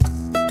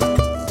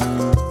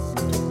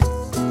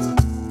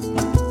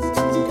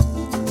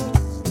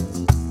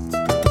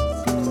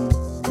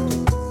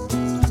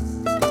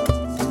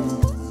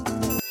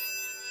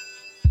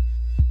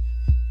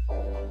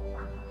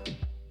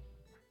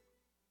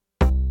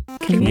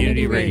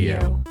Community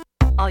Radio.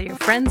 All your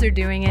friends are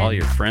doing it. All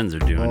your friends are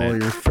doing All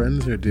it. your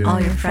friends are doing All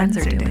it. your friends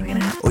are doing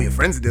it. All your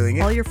friends are doing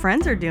it. All your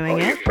friends are doing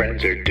it.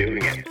 friends are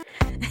doing it.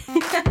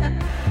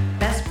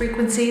 Best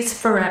frequencies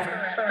forever.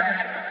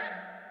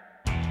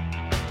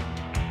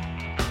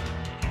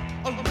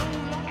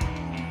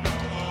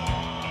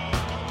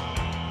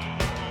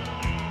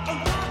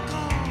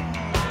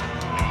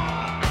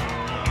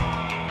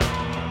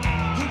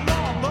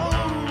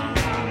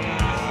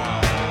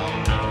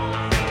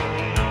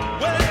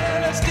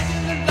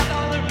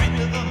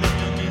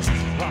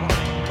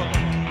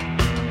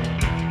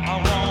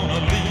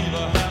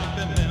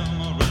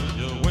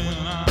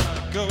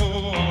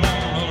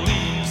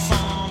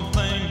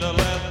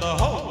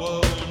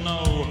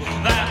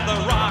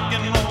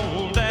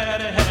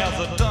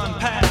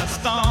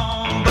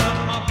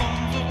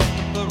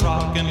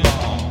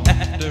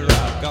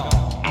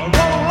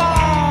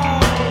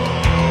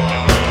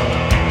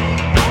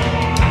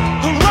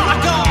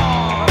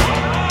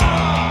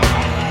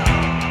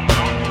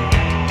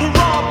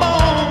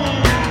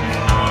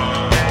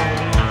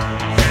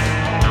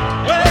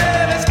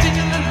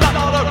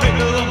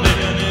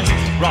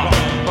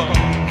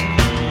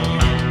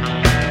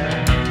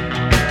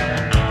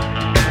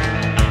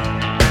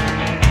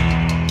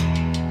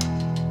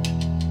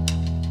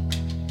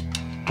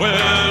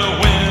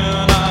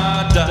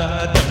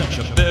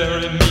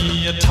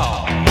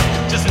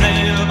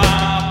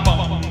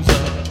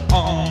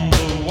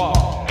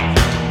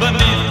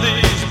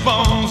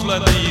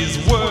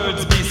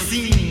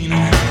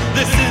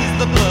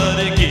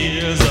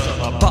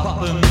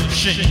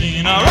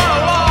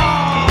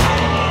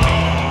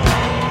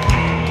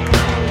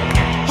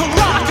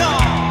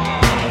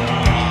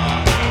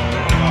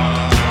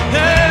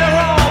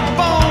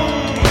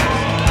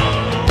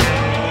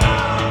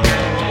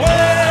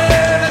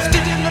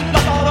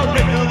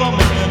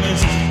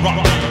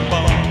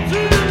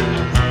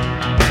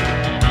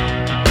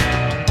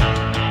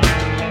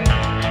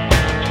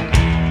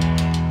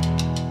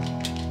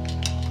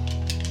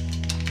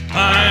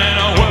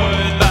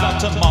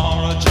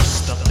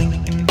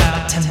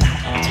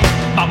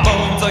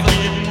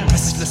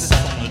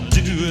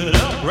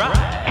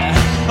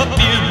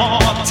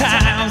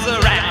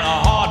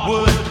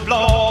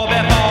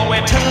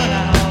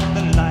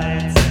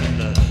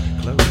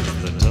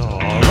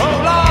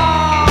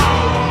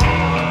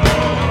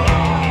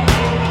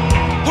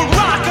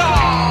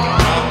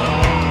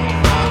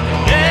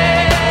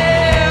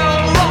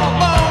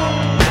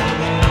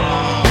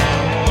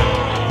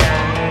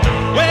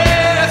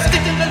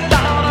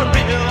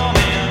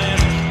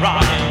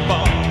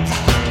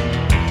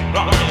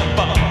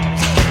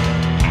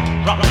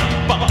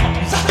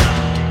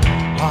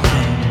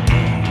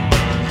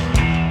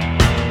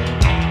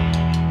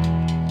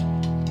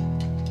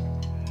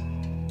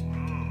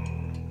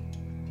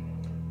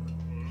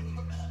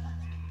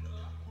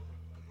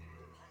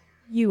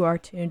 You are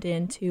tuned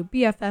in to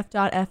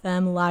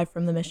BFF.FM live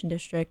from the Mission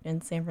District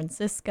in San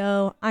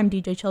Francisco. I'm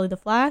DJ Chili the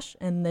Flash,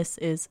 and this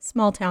is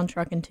Small Town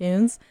Truckin'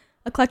 Tunes,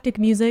 eclectic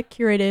music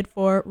curated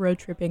for road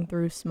tripping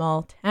through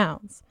small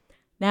towns.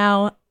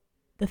 Now,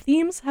 the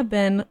themes have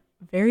been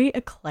very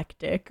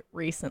eclectic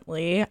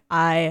recently.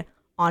 I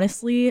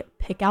honestly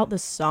pick out the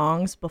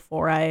songs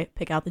before I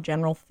pick out the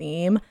general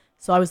theme,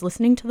 so I was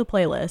listening to the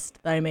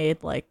playlist that I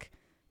made like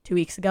 2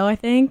 weeks ago, I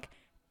think,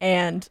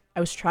 and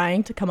I was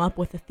trying to come up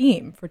with a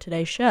theme for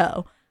today's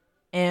show.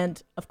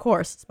 And of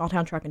course, Small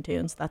Town Truckin'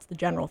 Tunes, that's the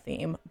general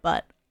theme,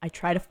 but I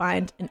try to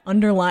find an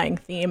underlying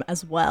theme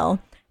as well.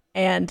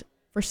 And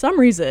for some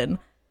reason,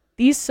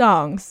 these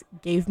songs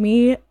gave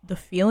me the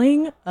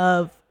feeling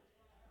of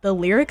the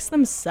lyrics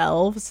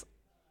themselves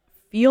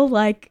feel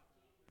like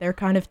they're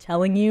kind of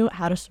telling you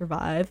how to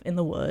survive in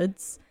the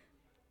woods.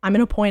 I'm going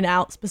to point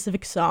out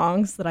specific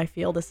songs that I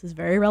feel this is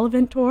very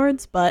relevant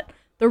towards, but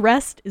the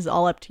rest is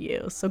all up to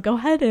you. So go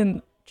ahead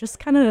and just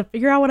kind of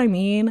figure out what I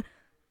mean,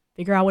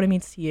 figure out what it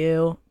means to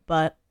you.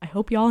 But I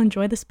hope y'all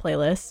enjoy this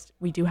playlist.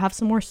 We do have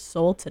some more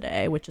soul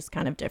today, which is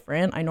kind of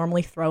different. I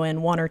normally throw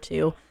in one or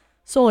two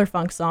soul or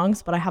funk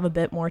songs, but I have a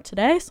bit more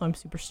today, so I'm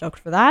super stoked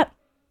for that.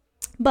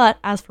 But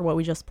as for what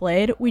we just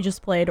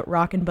played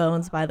Rockin'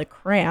 Bones by The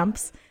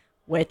Cramps,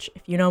 which,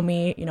 if you know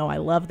me, you know I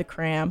love The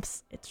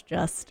Cramps. It's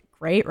just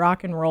great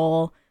rock and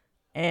roll,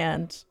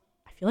 and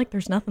I feel like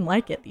there's nothing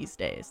like it these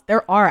days.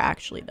 There are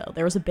actually, though.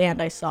 There was a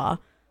band I saw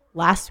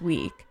last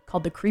week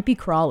called the Creepy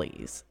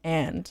Crawlies,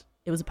 and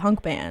it was a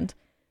punk band,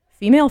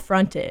 female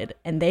fronted,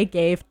 and they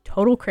gave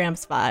total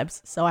Cramps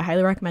vibes, so I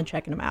highly recommend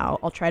checking them out.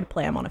 I'll try to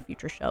play them on a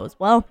future show as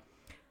well.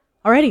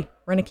 Alrighty,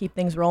 we're going to keep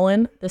things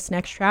rolling. This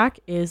next track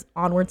is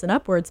Onwards and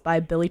Upwards by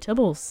Billy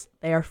Tibbles.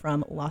 They are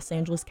from Los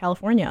Angeles,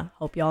 California.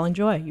 Hope y'all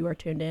enjoy. You are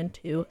tuned in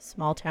to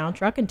Small Town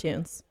Truckin'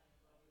 Tunes.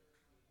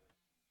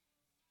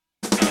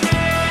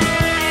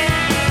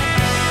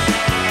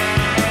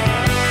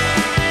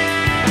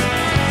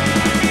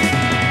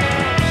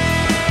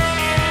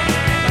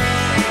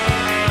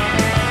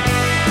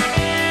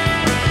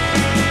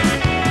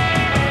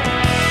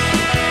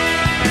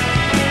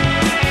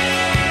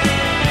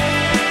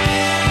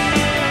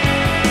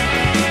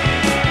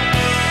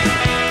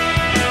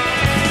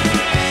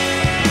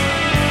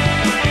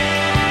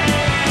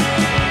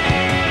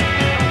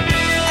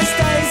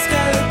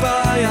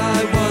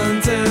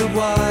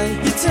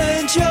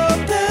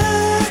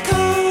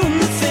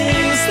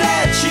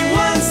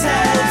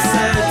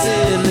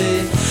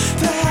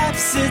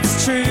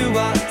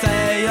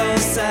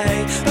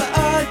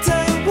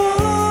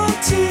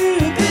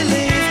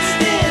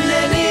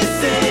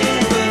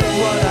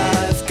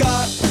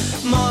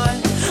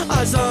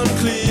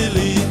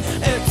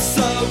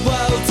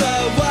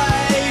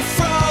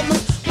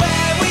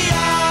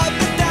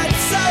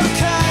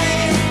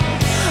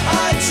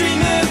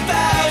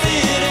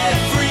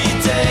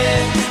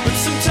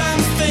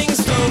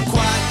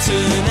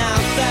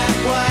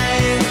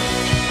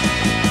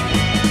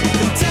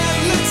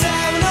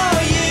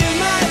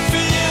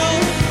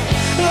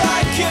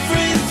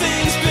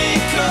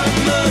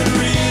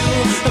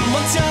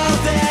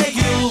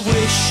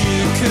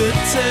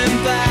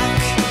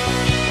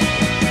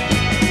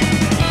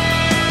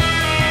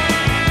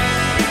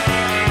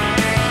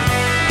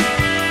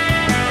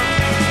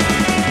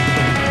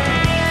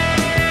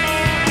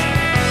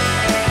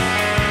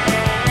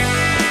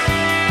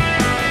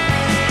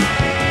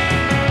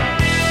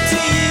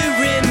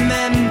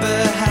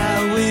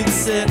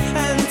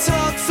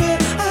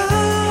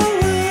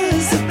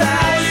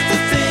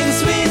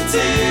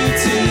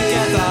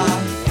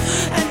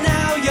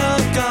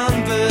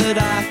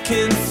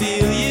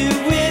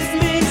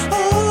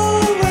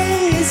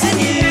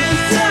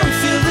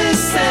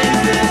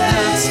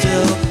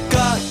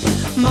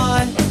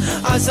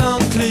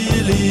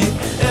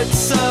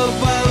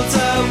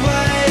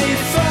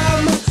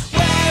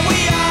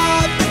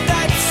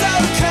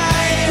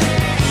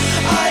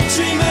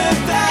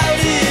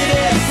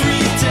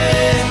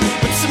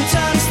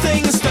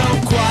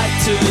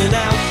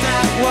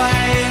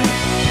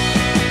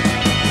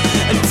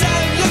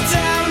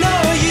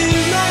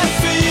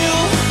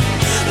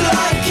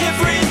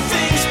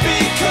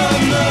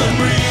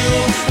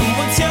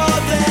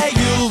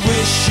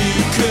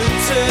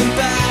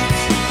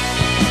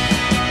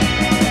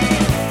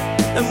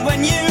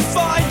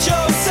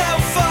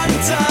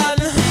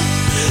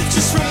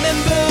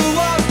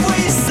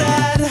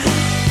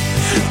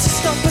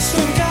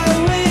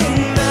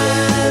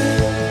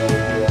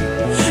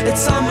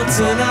 It's onwards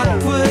and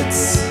upwards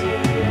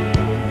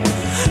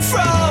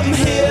from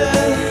here.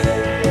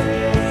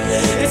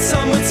 It's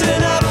onwards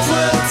and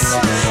upwards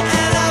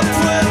and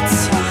upwards.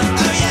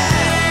 Oh yeah.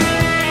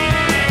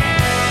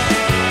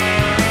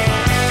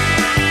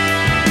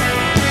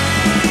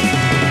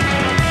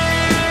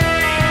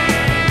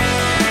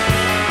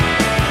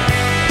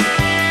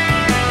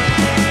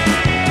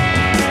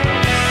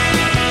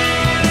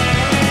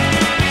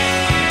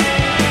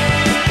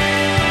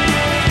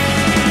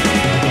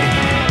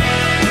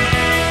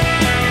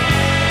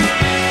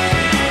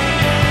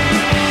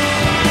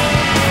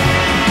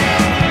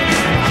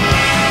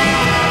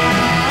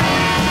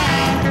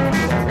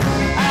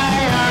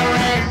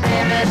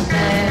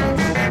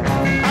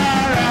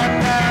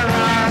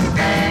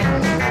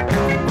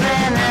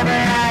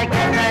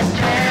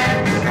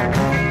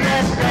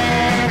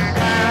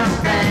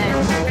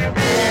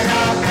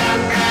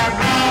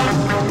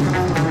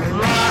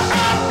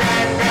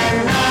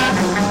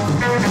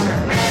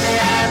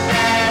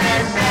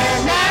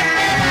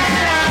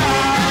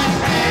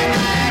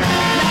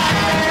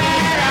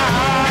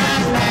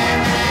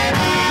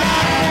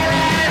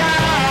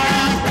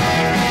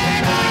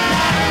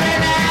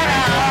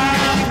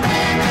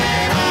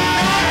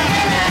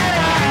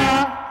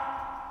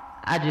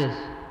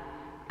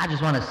 I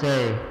just want to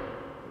say,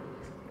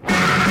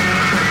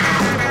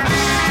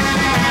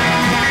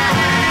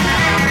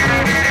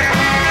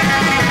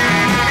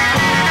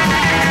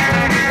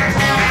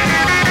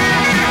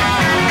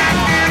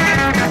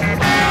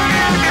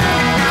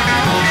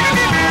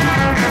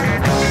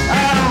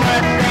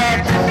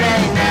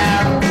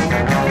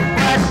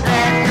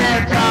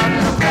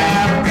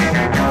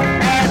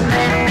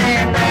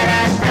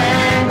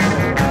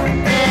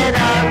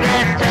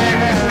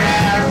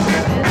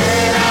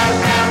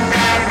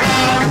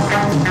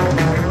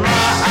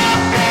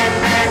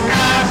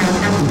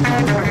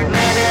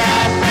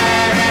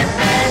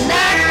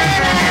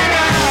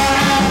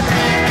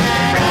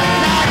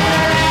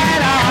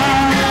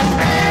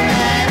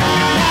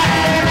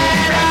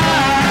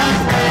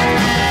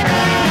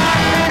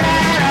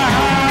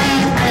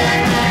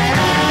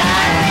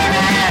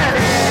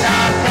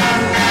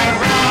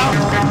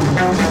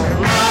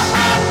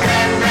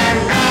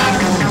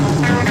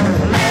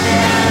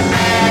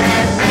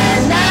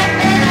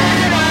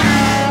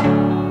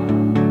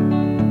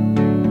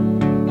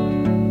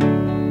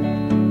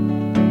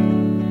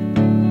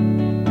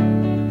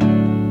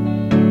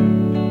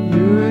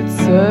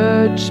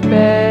 search,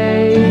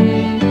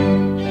 babe,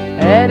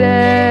 at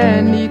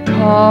any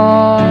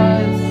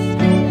cost.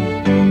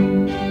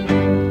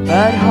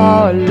 But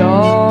how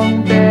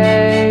long,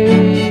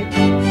 babe,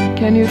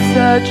 can you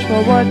search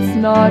for what's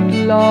not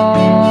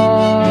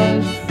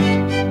lost?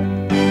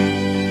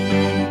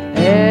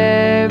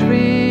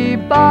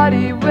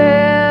 Everybody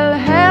will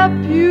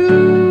help you.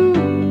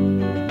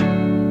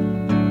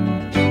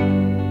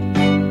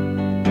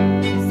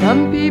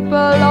 Some people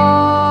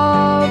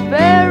are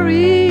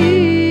very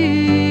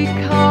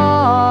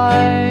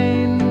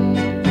kind,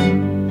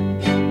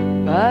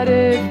 but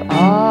if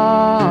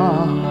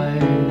I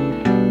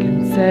can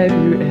save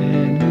you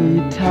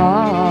any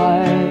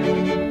time,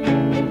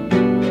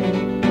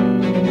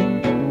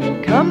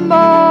 come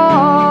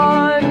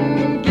on,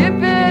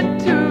 give it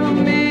to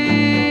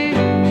me.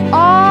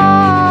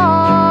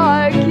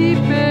 I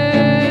keep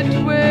it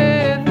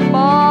with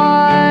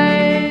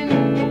mine.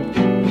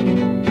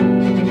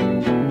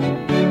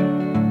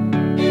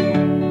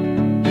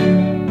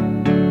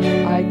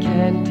 I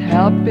can't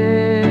help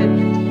it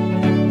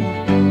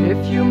if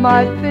you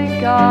might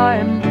think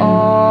I'm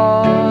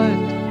odd.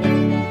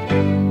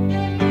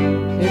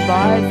 If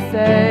I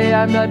say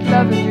I'm not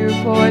loving you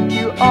for what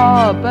you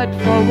are, but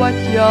for what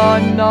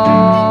you're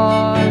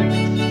not.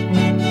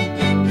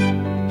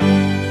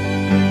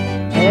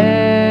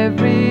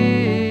 Everybody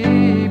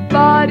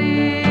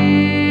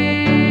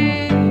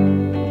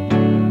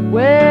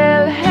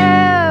will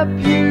help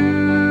you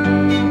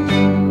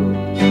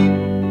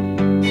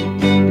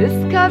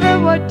discover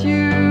what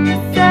you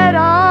set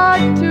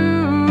out to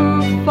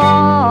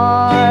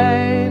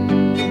find.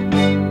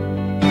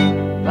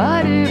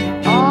 But if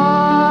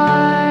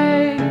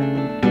I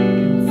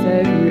can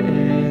save you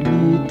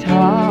any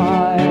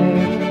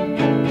time,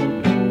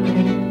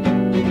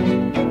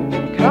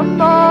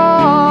 come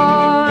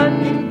on,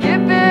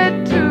 give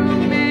it to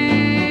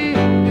me.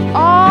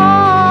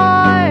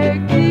 I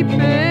keep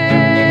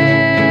it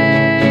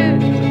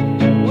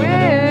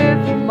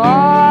with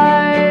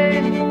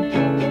mine.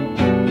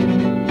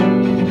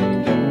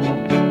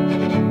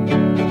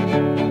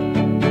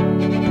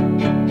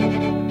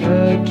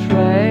 The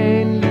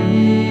train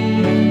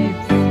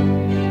leaves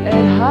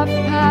at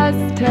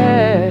 10:30,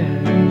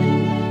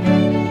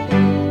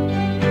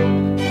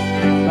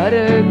 but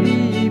I'll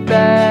be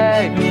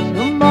back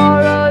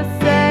tomorrow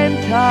same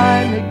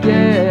time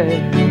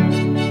again.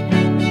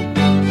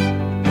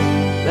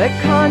 The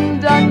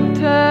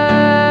conductor,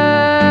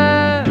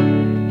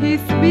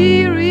 he's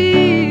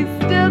weary,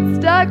 still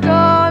stuck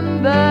on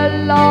the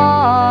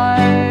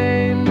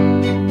line.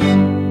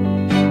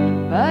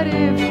 But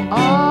if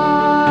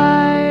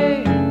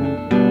I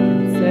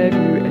can save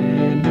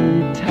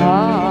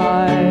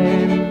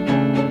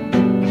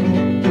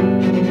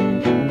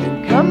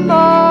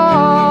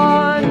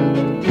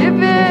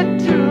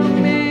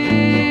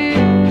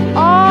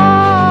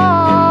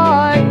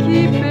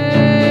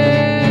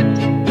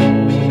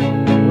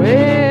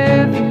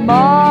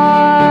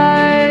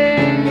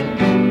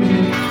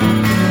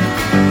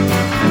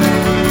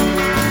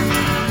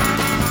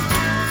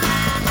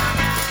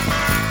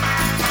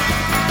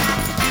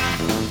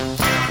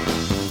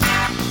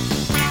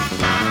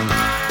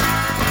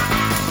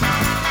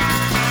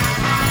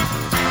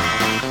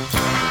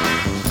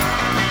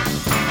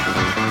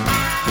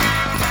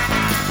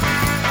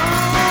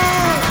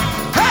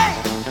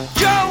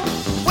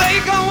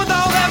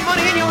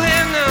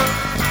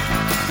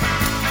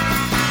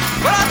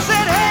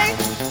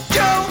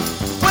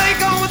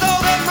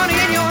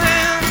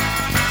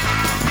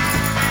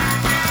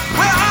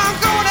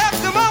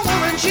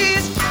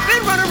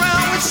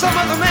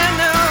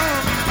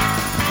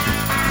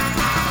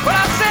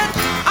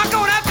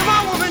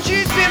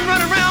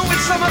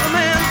some other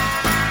man.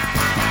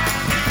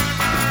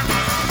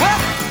 Well,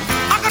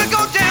 I'm gonna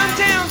go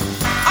downtown.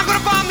 I'm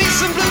gonna buy me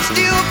some blue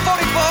steel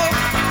 44.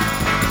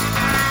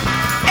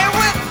 And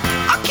when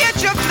I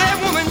catch up to that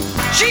woman,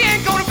 she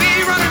ain't gonna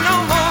be running no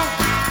more.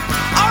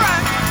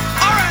 Alright,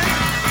 alright.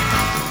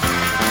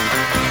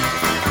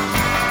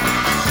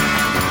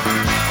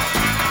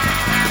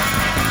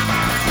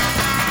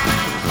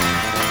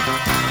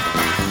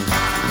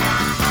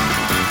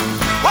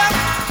 Well,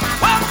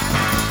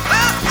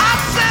 I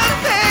said,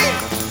 hey,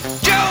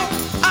 Joe,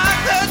 I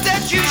heard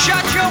that you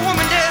shot your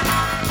woman dead.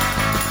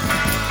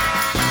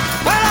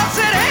 Well, I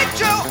said, hey,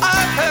 Joe,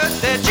 I heard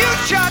that you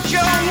shot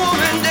your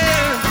woman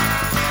dead.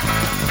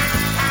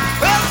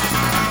 Well,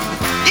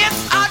 yes,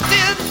 I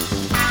did.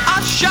 I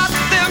shot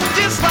them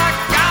just like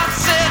I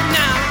said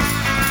now.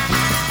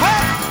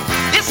 Well,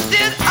 yes,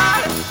 did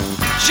I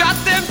shot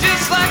them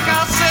just like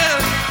I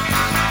said.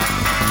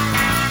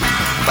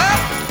 Well,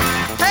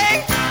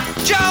 hey,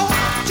 Joe,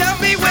 tell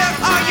me where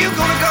are you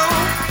gonna go?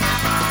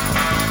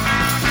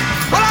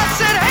 Well, I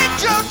said, hey,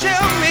 Joe,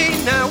 tell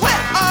me now,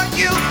 where are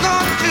you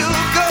going to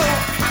go?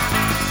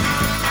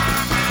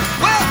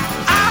 Well,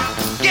 I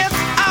guess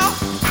I'll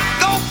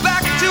go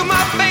back to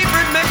my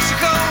favorite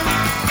Mexico.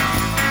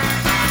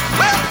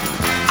 Well,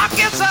 I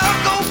guess I'll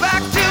go back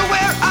to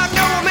where I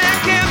know a man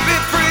can be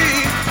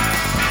free.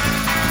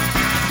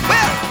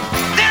 Well,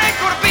 there ain't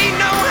gonna be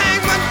no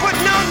hangman, put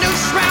no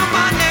noose around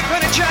my neck,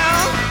 honey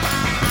child.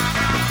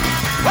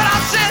 Well,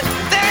 I said,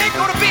 there ain't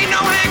gonna be no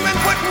hangman,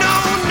 put no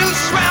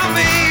noose around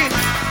me.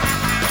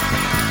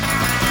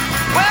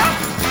 Well,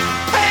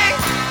 hey,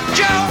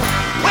 Joe,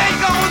 where you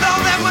going with all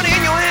that money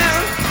in your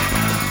hand?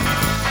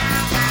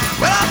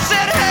 Well, I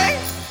said, hey.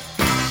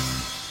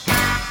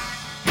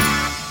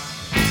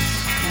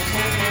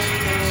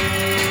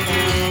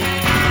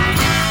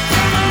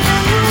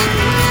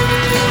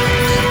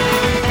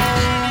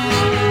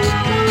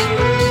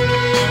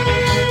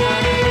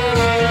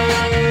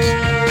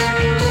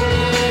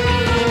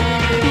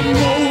 The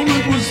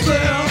moment was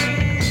there.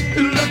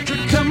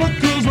 Electric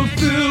chemicals were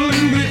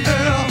filling the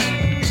air.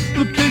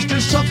 The pasty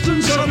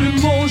substance of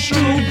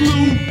emotional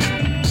glue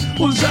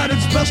was at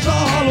its best a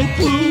hollow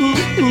clue.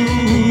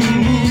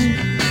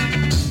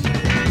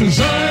 'Cause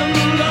I am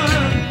the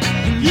lion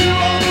and you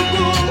are the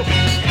bull.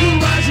 The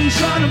rising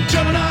sun of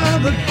Gemini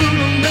that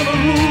Pluto never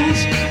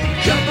rules.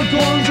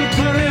 Capricorns,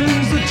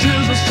 Aquarians, the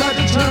tears of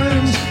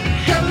Sagittarians.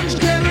 Heavens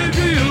can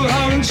reveal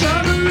how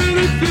inside I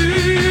really feel.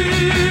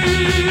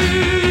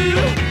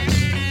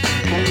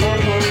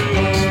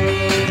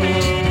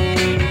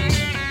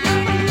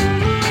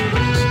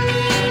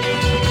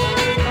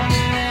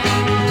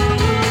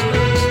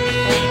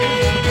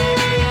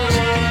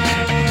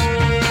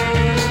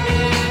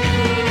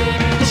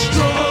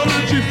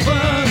 Astrology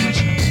finds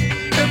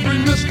every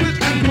misfit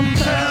and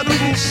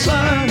compatible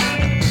sign.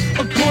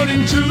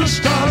 According to the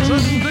stars,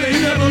 and they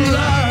never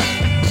lie.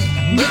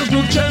 There's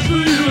no chance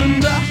for you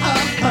and I.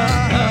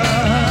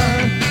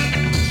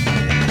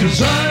 'Cause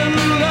I am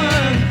the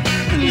lion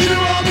and you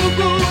are the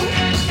bull.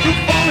 The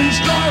falling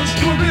stars,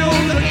 Scorpio,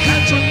 the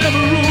Cancer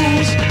never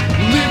rules.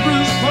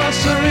 Libras,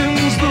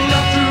 Pisceans, the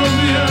laughter of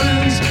the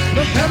aliens.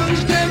 The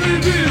heavens can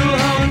reveal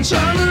how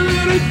inside I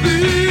really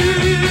feel.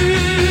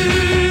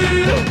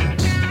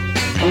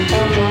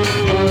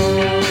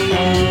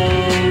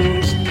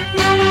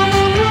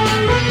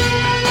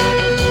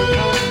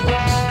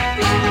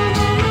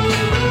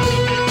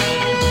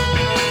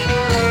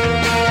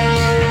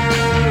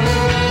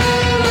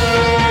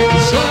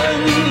 Cause I'm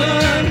the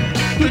lion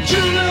that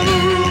you never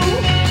rule.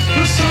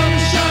 The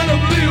sunshine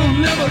of Leo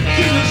never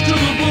caters to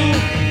the bull.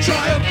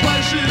 Try a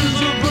Pisces,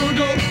 a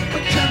Virgo, a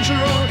Cancer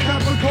or a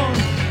Capricorn.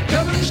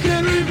 Heavens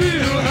can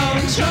reveal how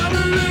inside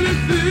I really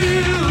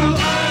feel.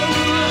 I am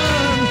the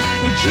lion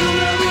that you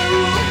never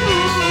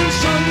rule.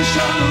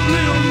 Sunshine of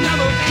Leo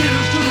never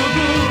caters to the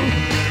bull.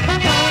 I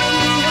am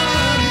the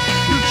lion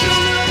that you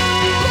never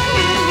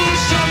rule.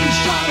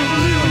 Sunshine of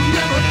Leo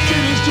never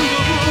caters to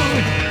the bull.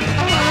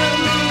 I am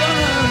the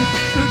lion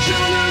that you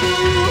never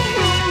rule.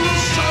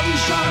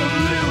 Sunshine of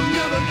Leo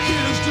never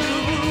caters to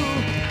the bull.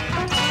 I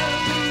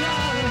am the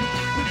lion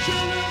that you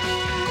never rule.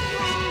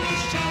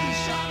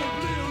 Sunshine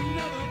of Leo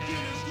never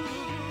caters to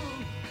the bull.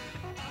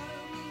 I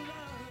am the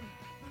lion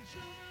that you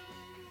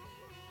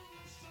never rule.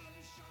 Sunshine of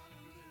Leo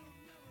never caters to the bull.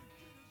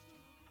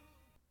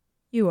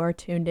 You are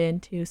tuned in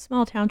to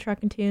Small Town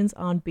Truckin' Tunes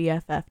on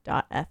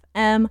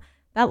BFF.FM.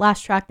 That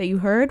last track that you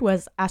heard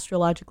was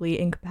Astrologically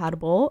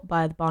Incompatible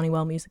by the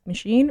Bonniewell Music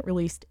Machine,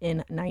 released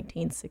in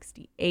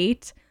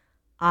 1968.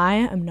 I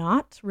am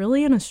not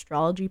really an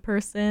astrology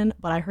person,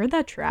 but I heard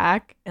that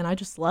track and I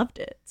just loved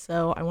it.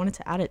 So I wanted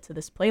to add it to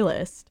this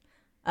playlist.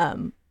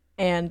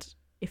 And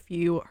if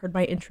you heard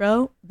my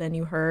intro, then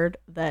you heard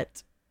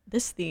that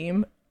this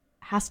theme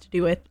has to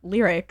do with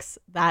lyrics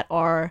that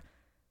are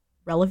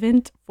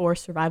relevant for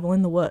survival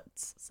in the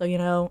woods. So, you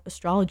know,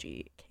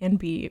 astrology can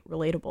be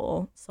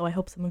relatable. So I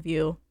hope some of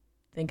you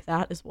think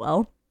that as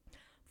well.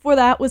 Before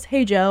that was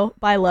Hey Joe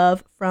by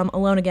Love from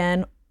Alone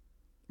Again,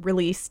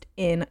 released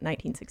in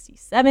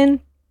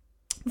 1967.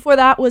 Before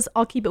that was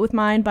I'll Keep It With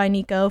Mine by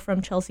Nico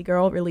from Chelsea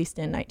Girl, released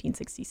in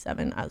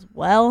 1967 as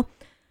well.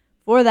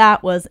 Before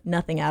that was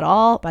Nothing At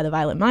All by the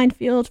Violet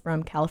Minefield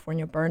from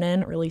California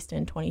Burnin', released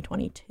in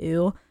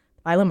 2022.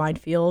 Violet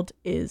Minefield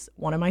is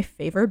one of my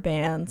favorite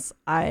bands.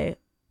 I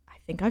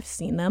think I've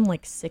seen them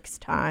like 6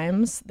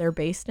 times. They're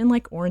based in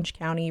like Orange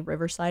County,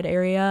 Riverside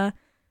area.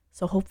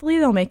 So hopefully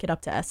they'll make it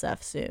up to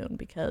SF soon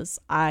because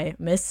I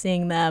miss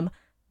seeing them.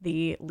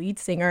 The lead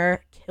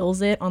singer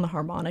kills it on the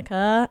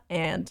harmonica,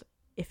 and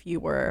if you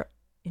were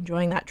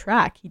enjoying that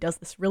track, he does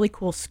this really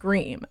cool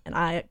scream, and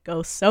I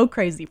go so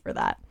crazy for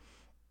that.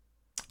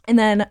 And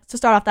then to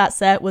start off that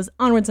set was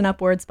Onwards and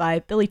Upwards by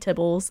Billy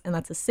Tibbles, and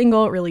that's a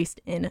single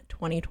released in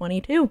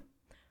 2022.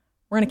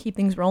 We're going to keep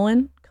things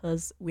rolling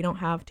because we don't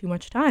have too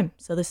much time.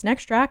 So this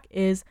next track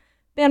is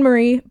Ban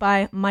Marie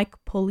by Mike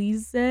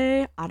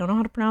Polize. I don't know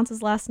how to pronounce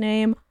his last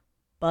name,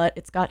 but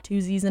it's got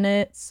 2 Z's in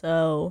it,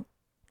 so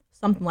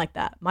something like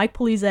that. Mike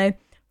Polize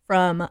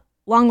from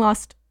Long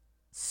Lost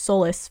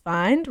Solace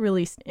Find,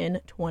 released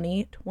in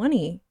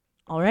 2020.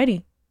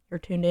 Alrighty, you're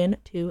tuned in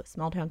to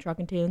Small Town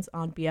Truckin' Tunes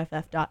on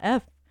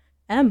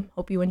BFF.FM.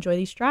 Hope you enjoy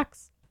these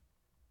tracks.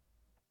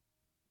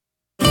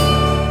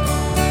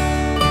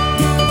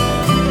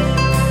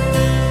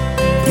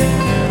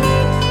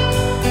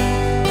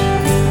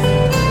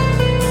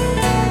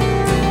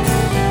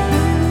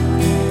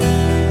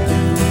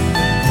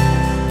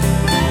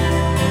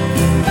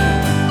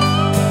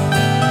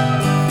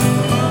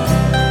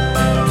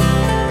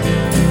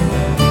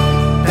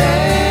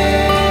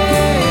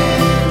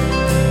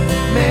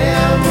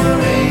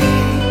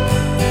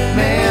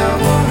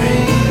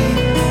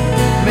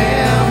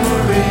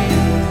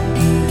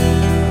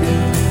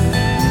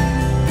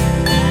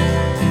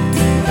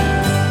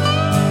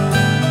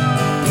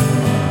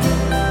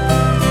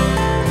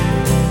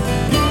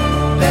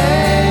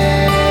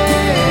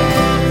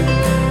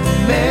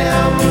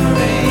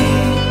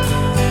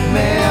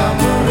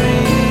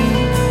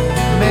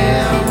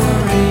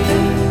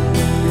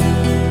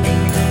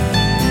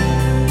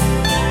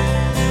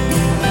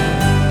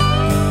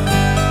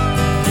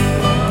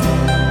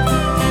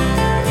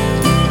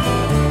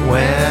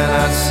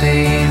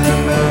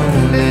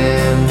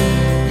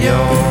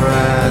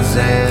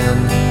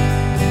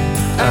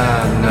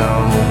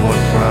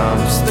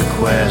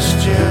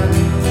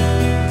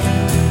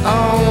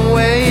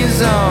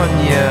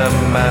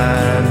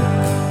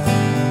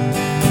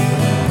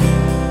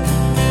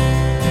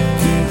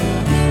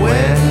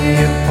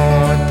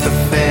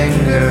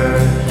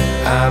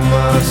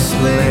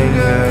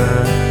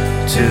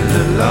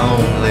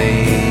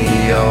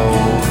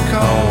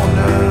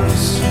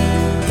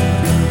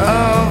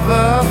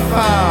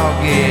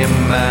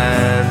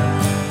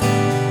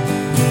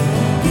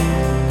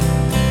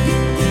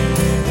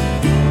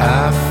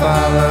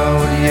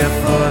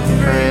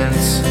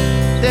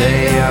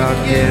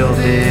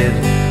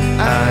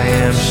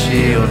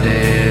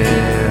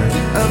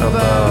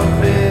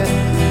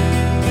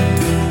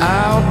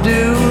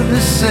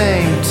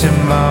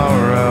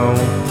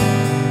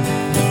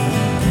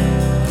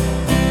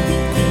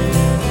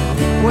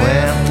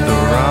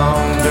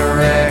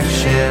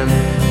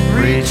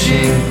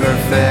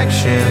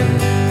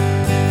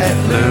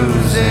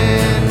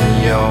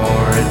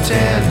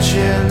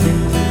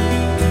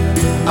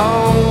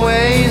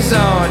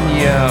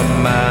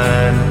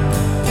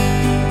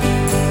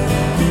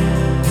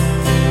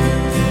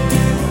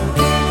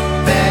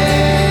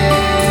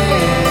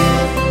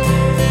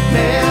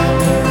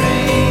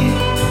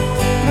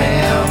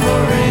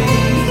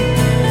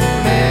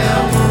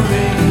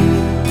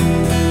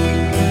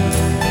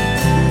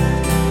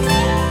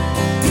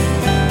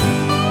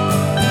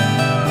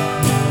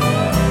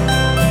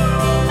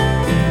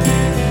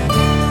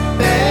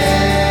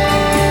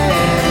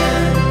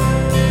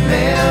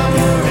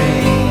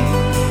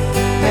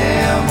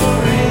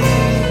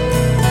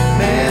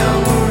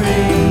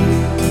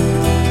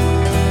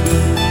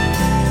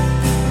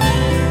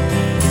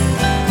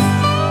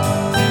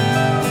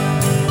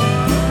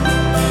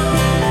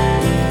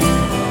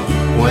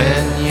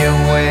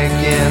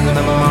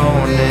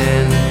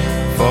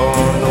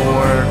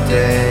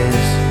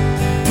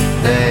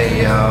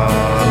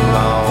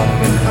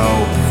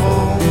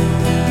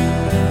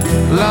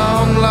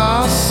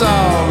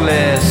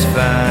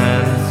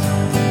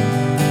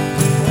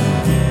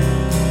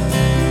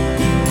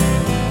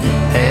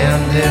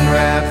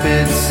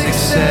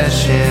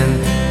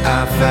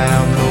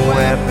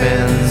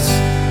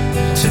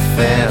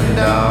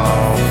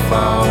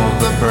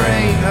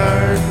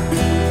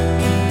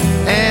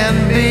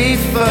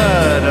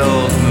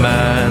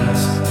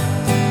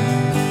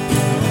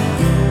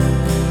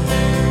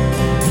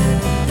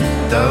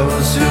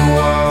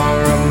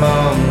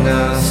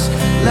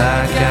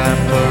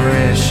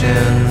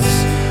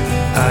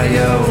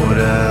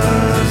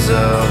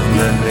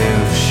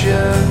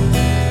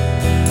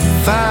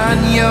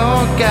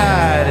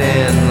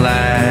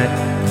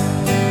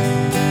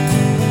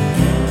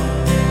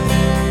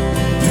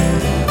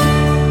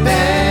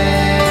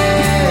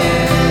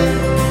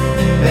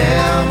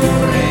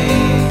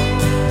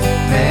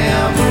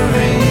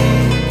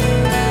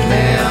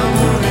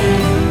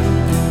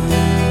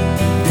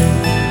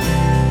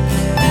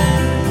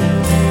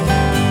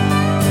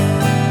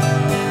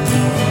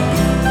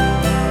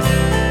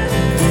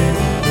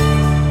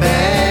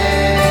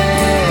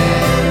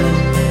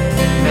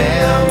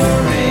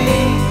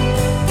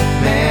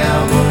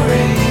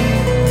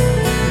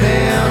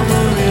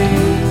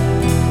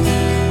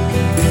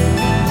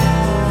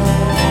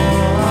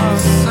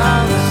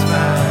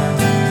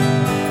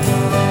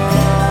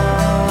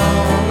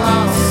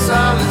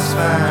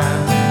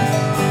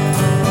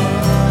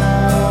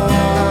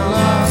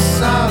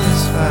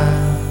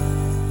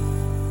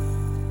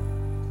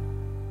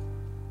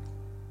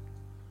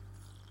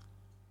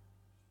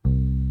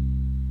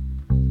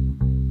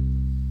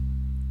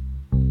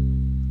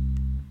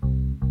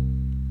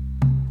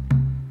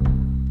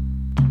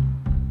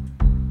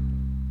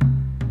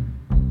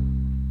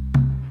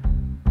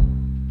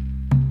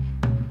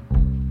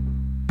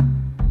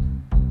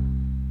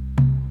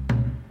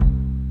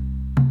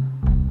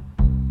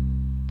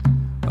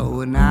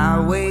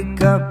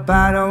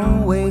 I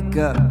don't wake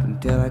up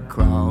until I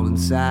crawl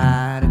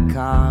inside a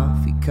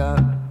coffee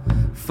cup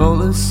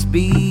full of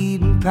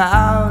speed and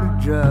powder,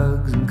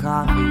 drugs and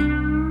coffee.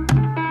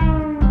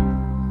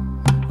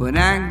 When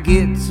I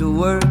get to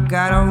work,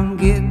 I don't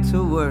get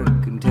to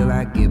work until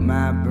I give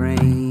my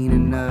brain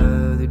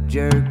another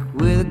jerk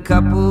with a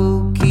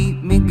couple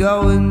keep me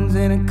goings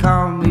and a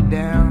calm me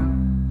down.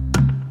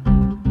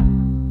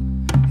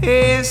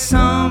 Hey,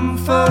 some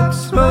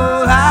folks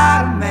roll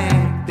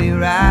automatic, they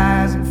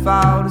rise and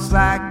fall just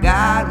like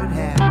God would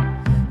have,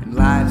 and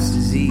life's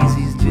as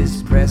easy as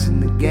just pressing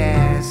the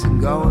gas and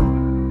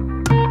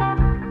going.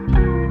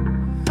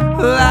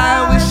 Well,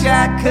 I wish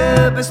I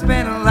could, but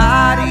spent a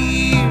lot of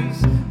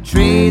years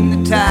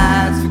trading the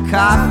tides for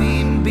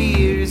coffee and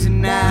beers, and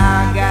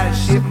now I gotta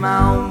ship my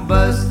own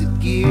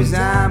busted gears.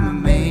 I'm a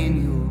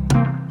manual.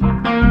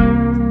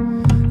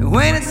 And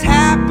when it's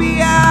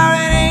happy hour,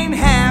 it ain't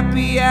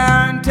happy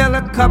hour until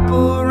a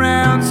couple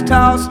rounds,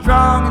 tall,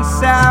 strong, and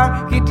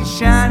sour, get to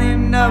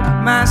shining up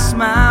my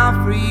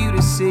smile for you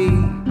to see.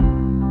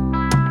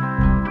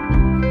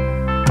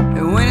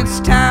 And when it's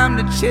time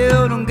to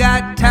chill, don't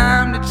got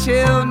time to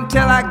chill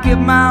until I get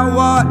my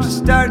watch and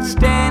start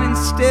standing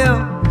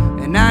still.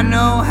 And I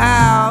know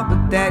how,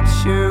 but that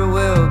sure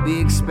will be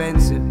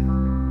expensive.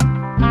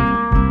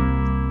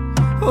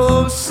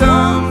 Oh,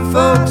 some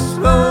folks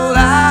roll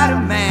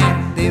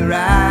automatic, they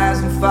rise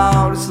and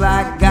fall just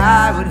like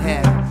God would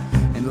have,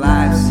 and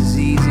life's as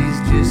easy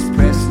as just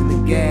pressing the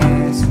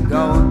gas and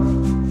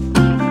going.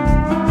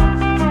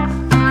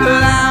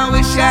 Well, I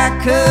wish I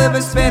could,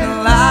 but spent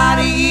a lot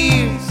of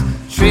years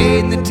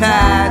trading the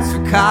tides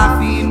for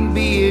coffee and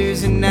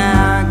beers, and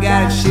now I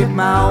gotta ship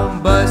my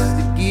own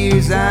busted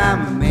gears.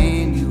 I'm a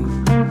manual.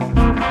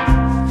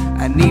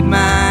 I need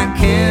my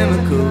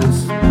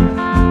chemicals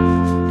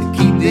to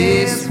keep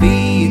this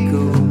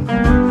vehicle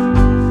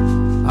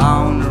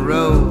on the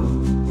road.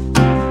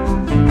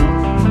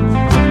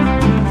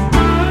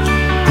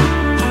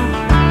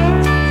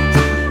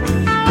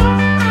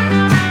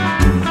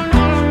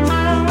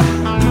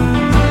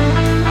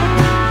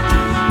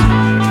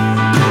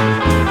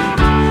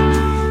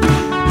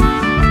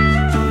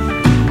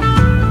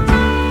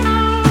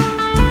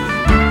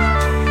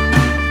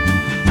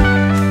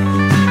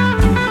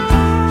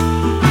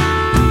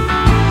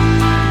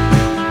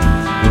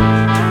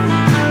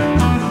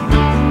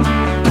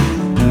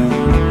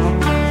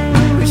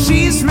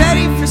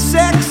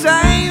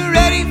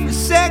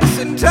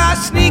 I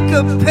sneak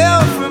a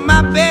pill from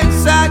my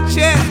bedside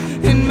chair,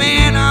 and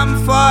man,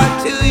 I'm far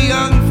too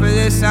young for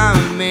this. I'm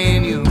a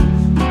manual.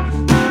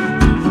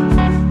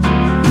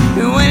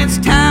 And when it's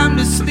time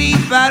to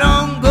sleep, I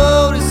don't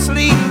go to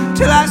sleep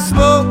till I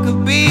smoke a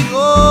big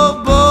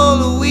old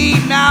bowl of weed,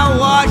 and I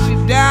wash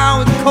it down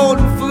with cold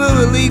and flu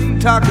relief. I'm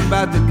talking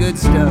about the good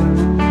stuff.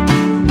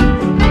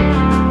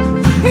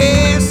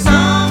 Hey,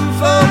 some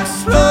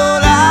folks roll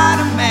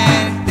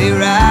automatic, they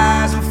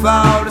rise and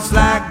fall just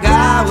like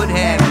God would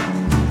have it.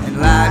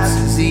 Life's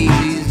as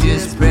easy as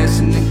just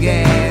pressing the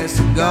gas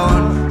and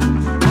going.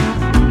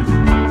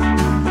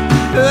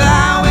 Well,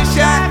 I wish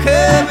I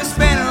could, but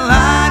spent a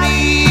lot of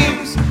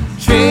years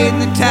trading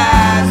the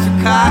tides for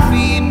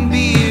coffee and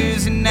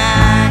beers, and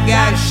now I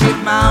gotta ship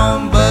my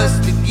own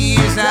busted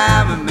gears.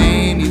 I'm a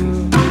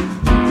manual.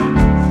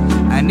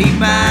 I need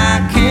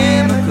my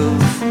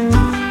chemicals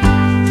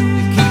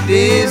to keep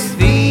this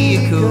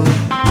vehicle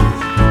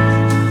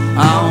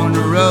on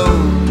the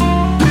road.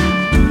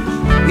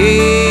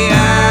 Yeah.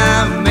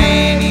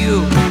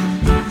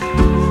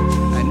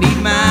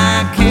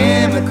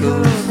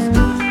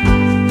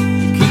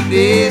 To keep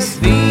this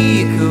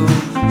vehicle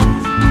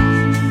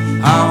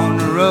on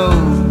the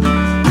road.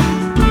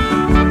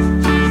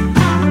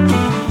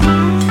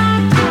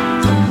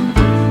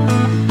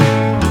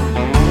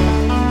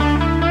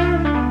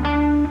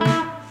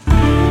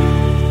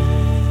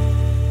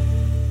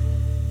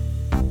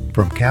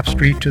 From Cap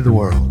Street to the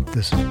world,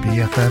 this is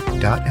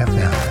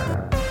BFF.FM.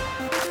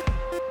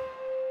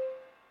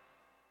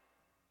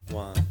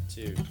 1,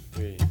 2,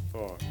 3,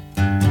 4.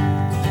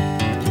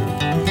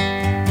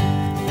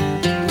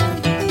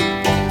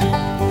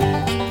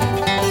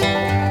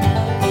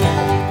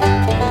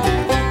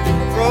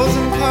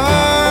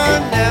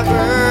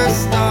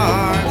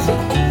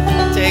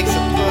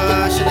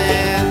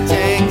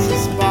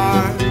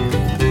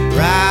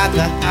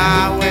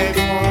 Highway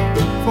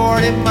for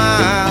 40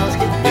 miles,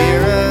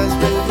 mirrors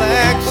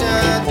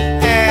reflection,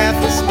 half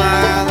a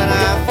smile, and I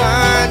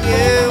find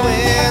you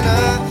in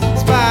a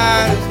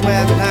spider's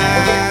web, and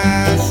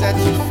I set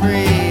you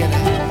free and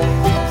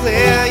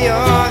clear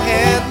your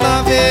head.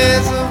 Love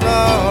is a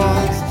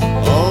rose.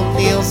 Old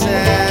Neil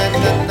said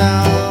that no,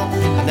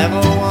 I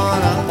never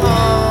wanna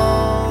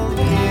hold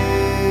you.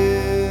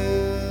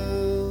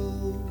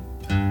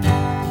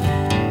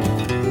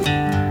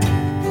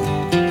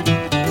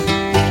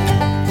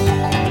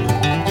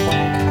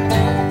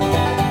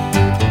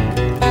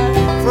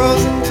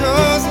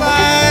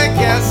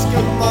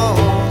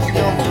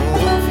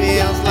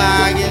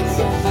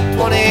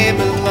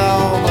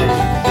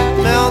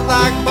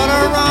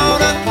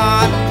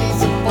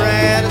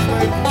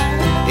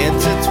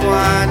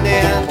 twined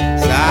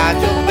inside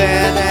your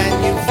bed, and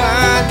you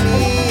find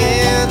me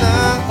in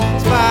a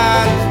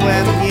spider's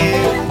web.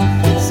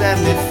 You set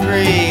me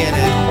free, and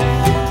it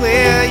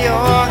clear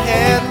your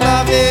head.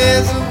 Love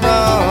is a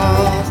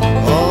rose.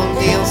 Old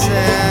Neil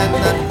said,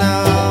 no,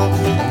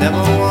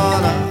 never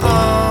wanna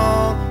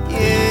own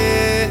you.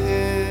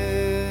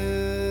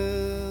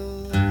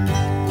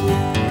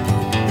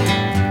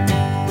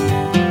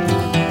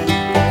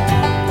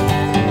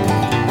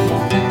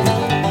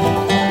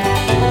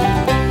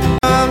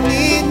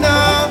 Need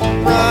no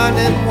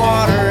running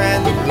water,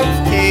 and the roof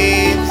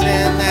caves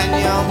in, and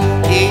you're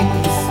eating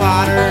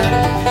fodder.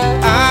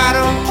 I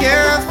don't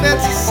care if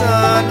it's a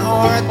son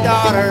or a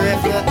daughter,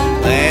 if the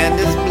land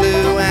is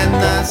blue and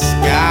the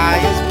sky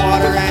is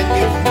water, and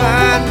you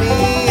find me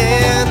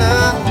in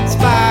a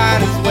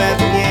spider's web.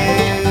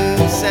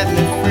 You set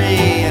me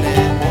free, and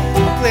it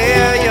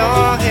clear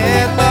your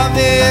head. Love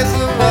is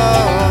a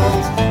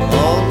rose.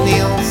 Old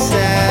Neil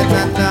said,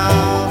 no,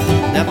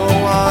 never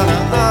wanna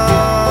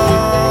own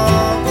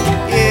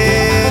you.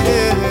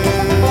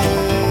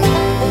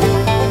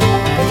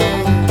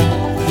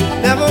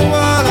 Never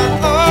wanna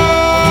own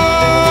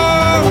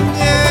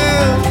you.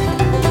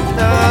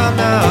 No,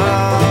 no.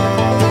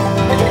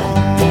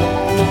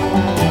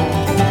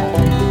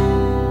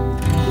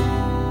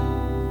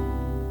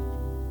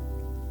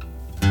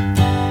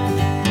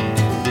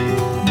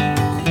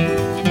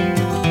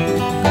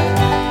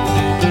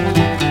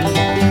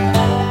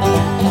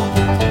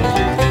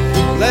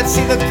 Let's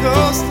see the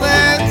coast,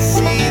 let's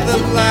see the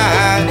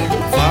light.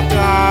 Fuck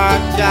our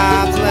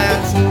jobs,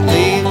 let's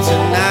leave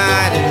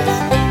tonight. In this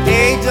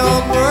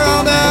age-old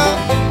world of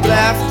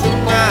left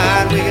and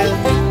right, we can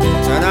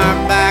turn our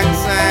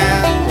backs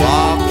and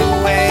walk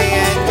away,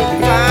 and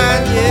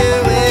find you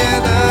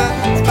in a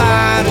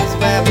spider's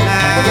web.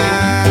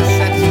 Now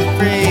set you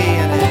free,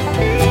 and it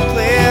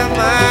clear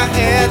my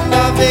head.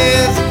 Love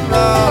is a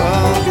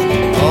rose.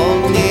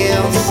 Old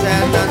Neil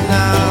said,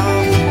 no,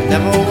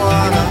 never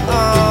wanna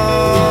own.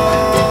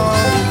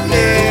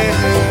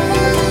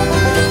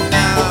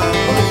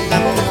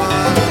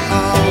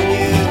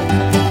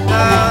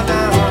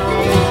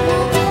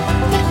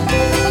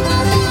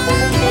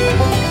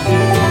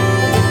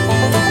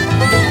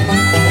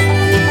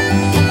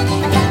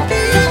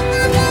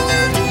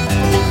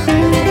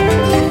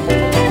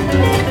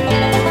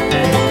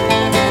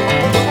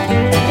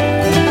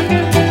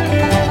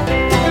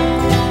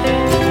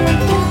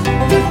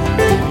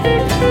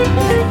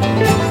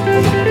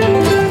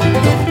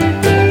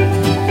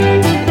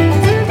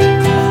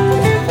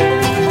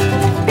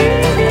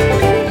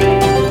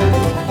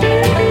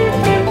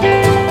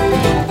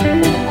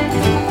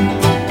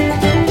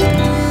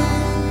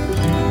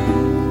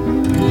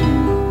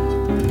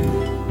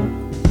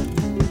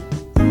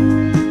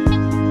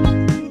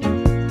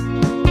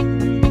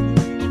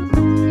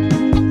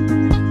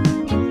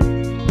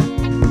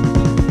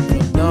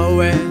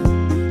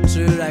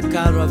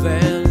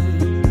 Caravan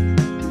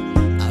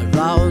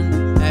around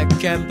a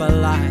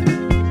campfire,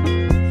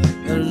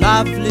 a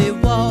lovely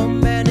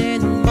woman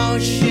in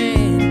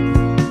motion,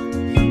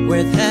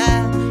 with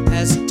hair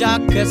as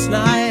dark as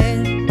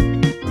night.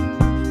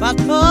 But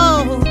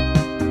oh,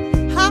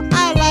 how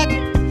I like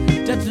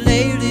that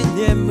lady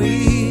near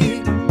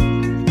me,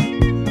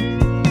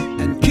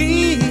 and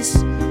kiss,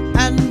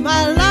 and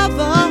my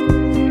lover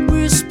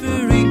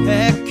whispering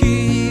her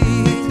kiss.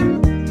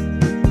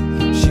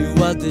 She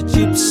was the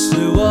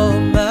gypsy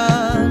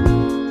woman.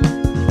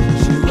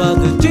 She was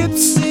the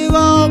gypsy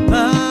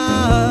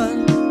woman.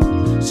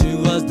 She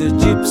was the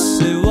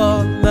gypsy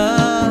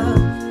woman.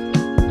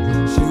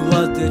 She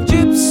was the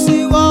gypsy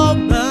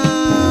woman.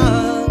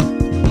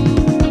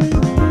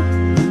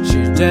 She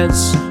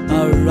danced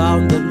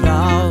around and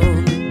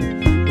round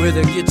with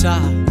a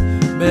guitar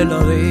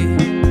melody.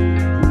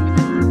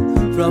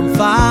 From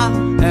far,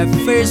 her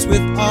face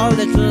with all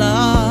that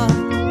love,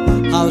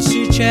 how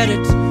she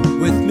chatted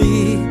with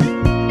me.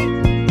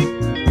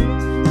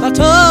 But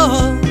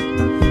oh,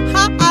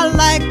 how I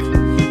like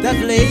that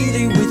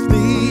lady with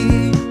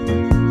me,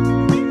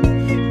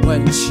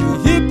 when she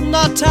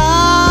hypnotized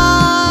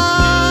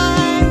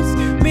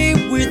me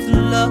with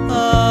love.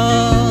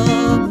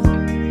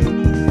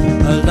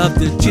 I love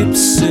the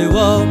gypsy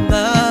woman.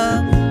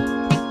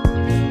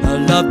 I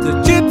love the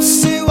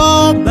gypsy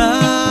woman.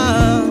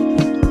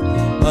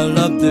 I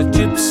love the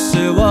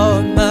gypsy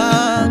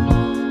woman.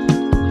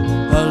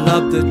 I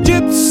love the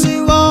gypsy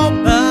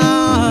woman.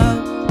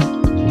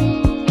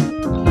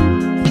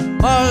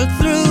 All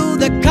through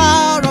the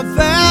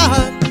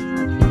caravan,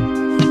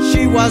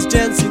 she was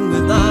dancing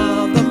with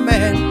other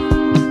men,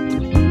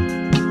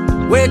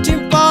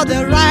 waiting for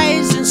the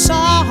rising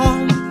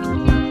sun.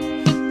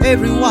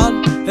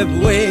 Everyone have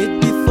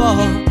waited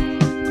before.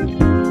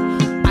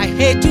 I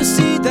hate to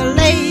see the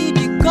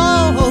lady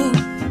go,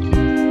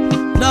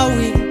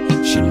 knowing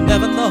she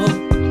never know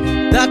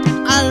that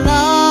I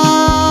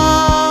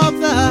love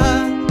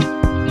her.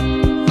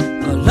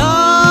 I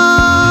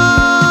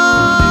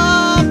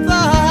love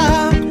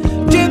her.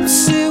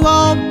 Gypsy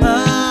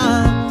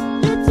woman,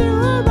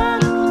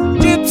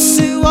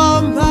 gypsy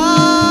woman,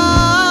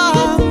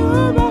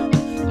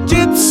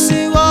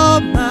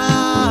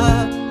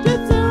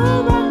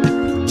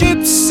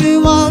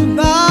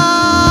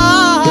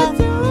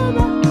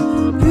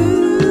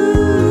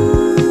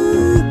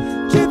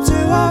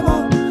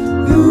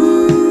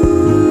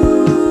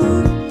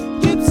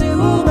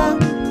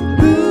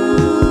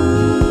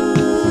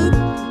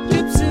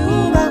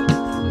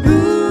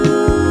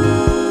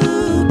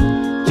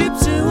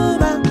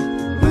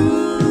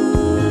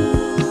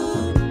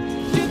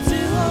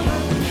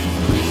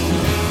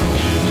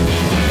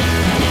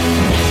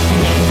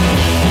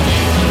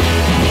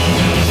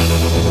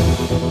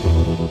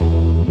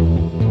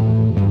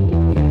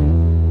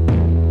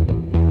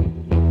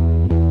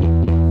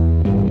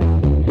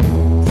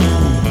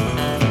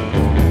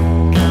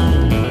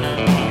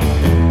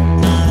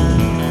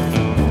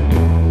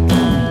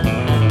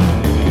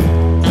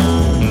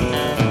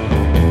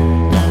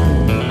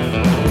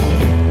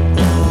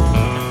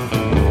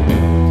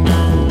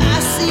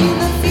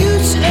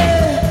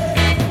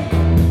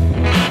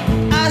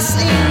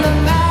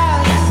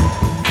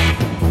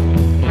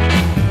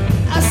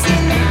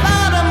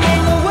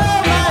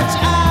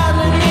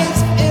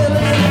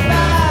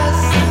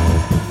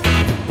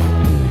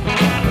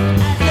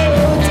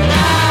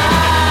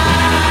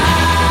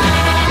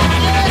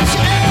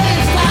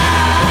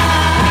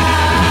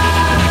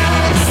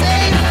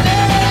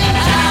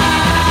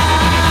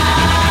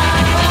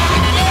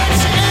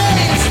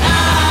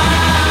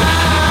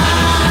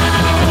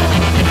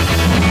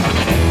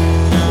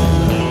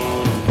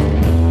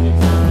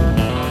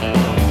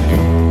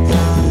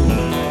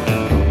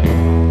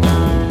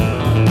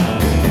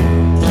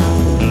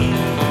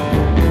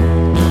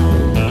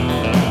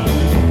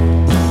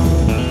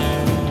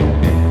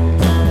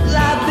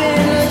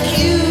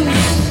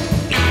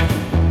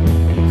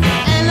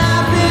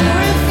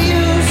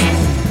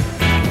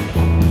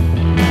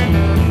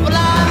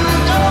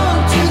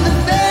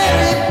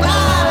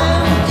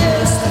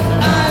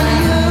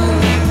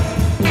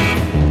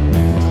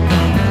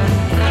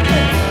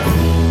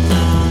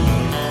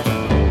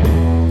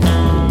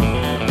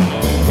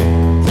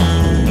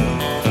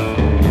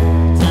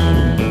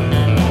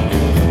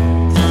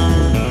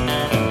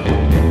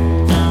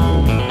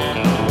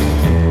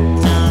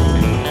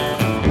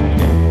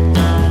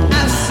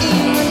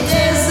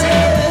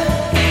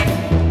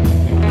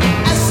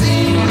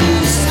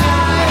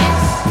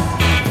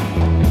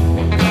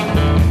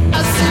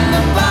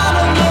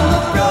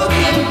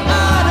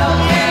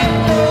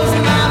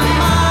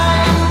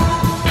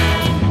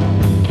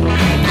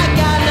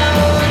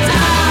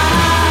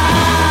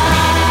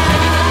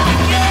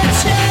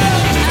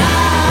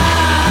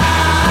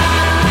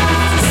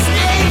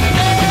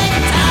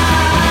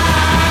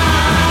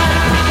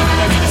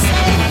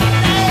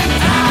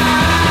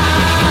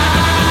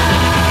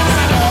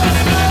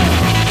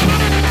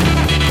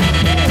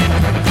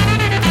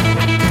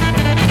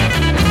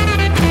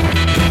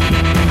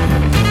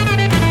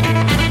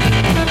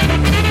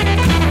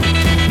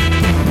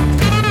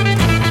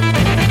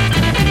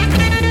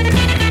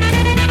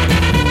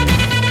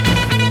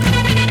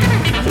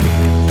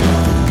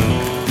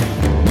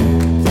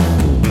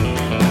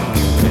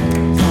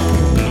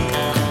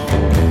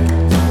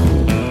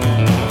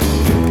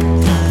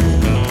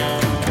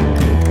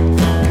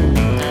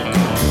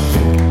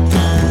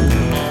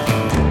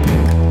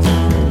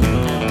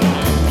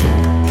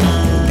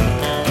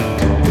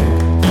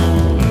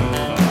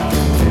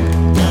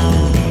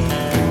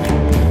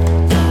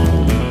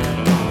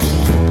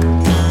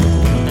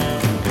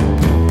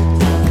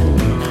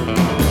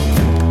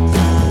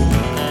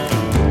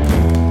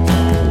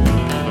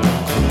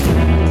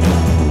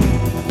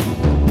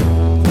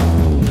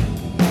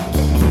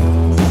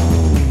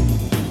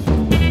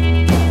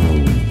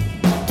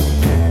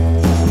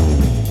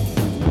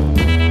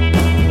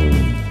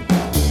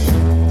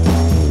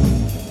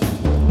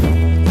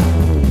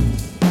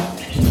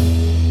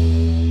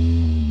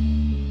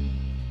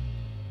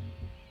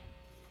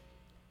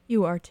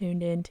 You are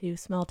tuned in to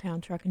Small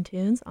Town Truckin'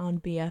 Tunes on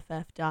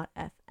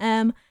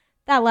BFF.FM.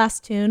 That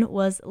last tune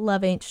was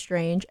Love Ain't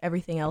Strange,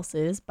 Everything Else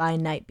Is by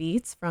Night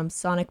Beats from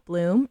Sonic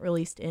Bloom,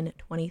 released in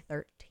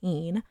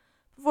 2013.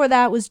 Before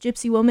that was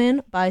Gypsy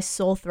Woman by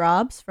Soul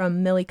Throbs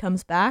from Millie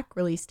Comes Back,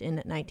 released in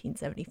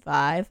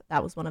 1975.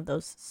 That was one of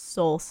those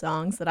soul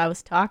songs that I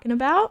was talking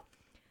about.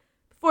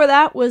 Before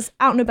that was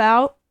Out and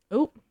About.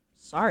 Oh,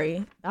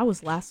 sorry, that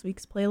was last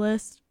week's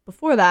playlist.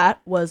 Before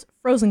that was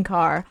Frozen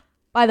Car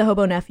by the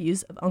Hobo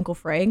Nephews of Uncle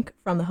Frank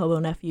from the Hobo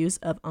Nephews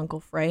of Uncle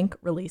Frank,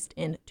 released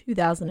in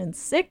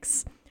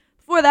 2006.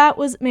 Before that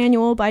was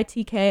Manual by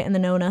TK and the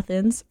Know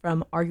Nothings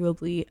from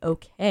Arguably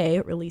OK,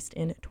 released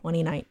in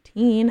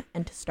 2019.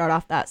 And to start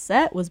off that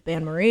set was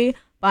Ban Marie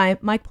by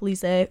Mike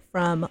Police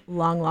from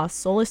Long Lost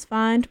Solace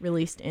Find,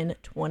 released in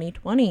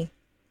 2020.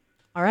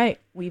 All right,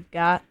 we've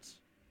got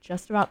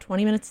just about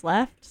 20 minutes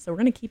left, so we're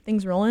going to keep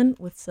things rolling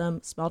with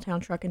some Small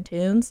Town Truckin'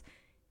 Tunes.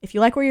 If you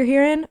like what you're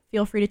hearing,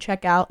 feel free to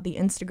check out the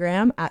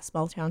Instagram at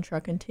Small Town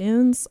Truckin'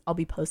 Tunes. I'll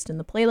be posting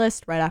the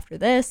playlist right after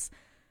this,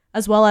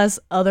 as well as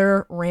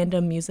other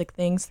random music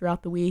things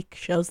throughout the week,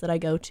 shows that I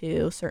go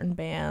to, certain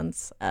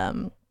bands,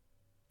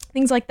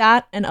 things like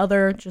that, and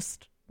other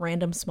just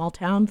random small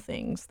town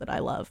things that I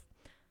love.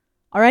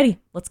 Alrighty,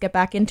 let's get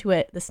back into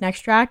it. This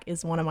next track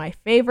is one of my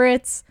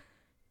favorites.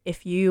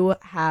 If you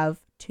have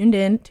tuned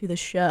in to the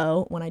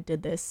show when I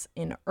did this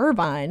in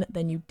Irvine,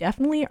 then you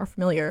definitely are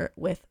familiar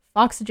with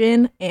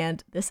Foxygen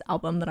and this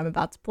album that I'm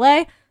about to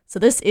play. So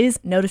this is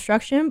No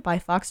Destruction by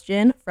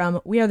Foxygen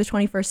from We Are the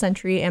 21st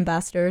Century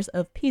Ambassadors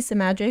of Peace and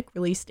Magic,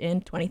 released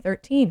in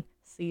 2013.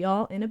 See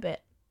y'all in a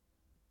bit.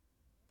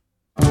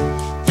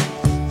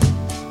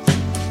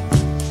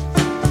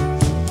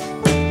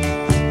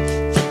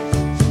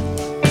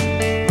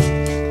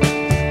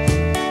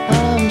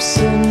 I'm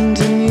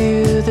sending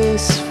you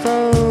this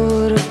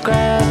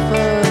photograph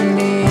of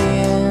me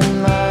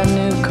in my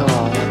new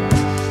car,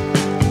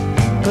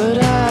 but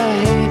I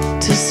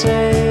hate to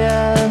say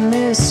I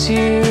miss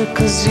you,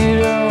 'cause you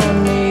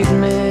don't need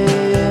me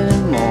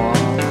anymore.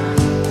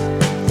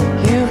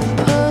 You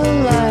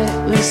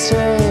politely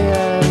say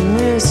I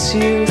miss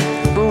you,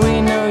 but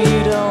we know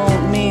you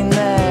don't mean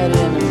that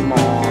anymore.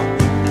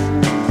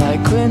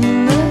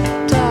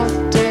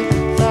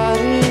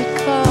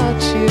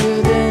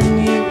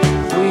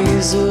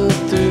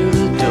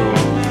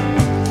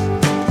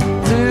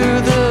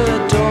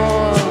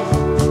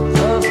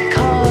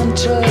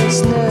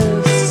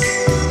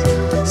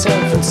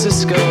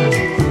 Francisco.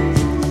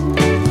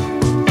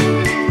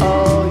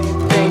 Oh,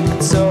 you think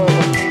it's over?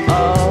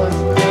 Oh,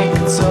 you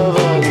think it's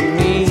over to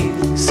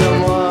me?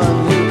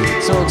 Someone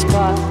who smokes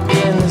pot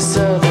in the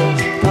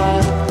server,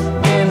 pot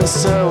in the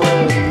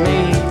server to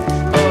me.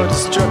 Oh,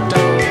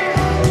 destructo,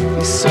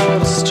 you're so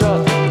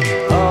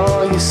destructive.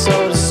 Oh, you're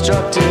so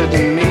destructive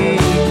to me.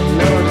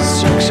 No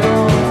destruction.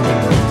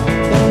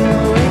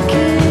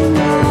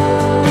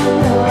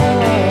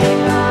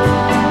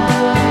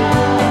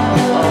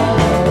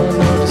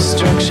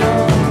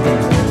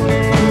 Destruction.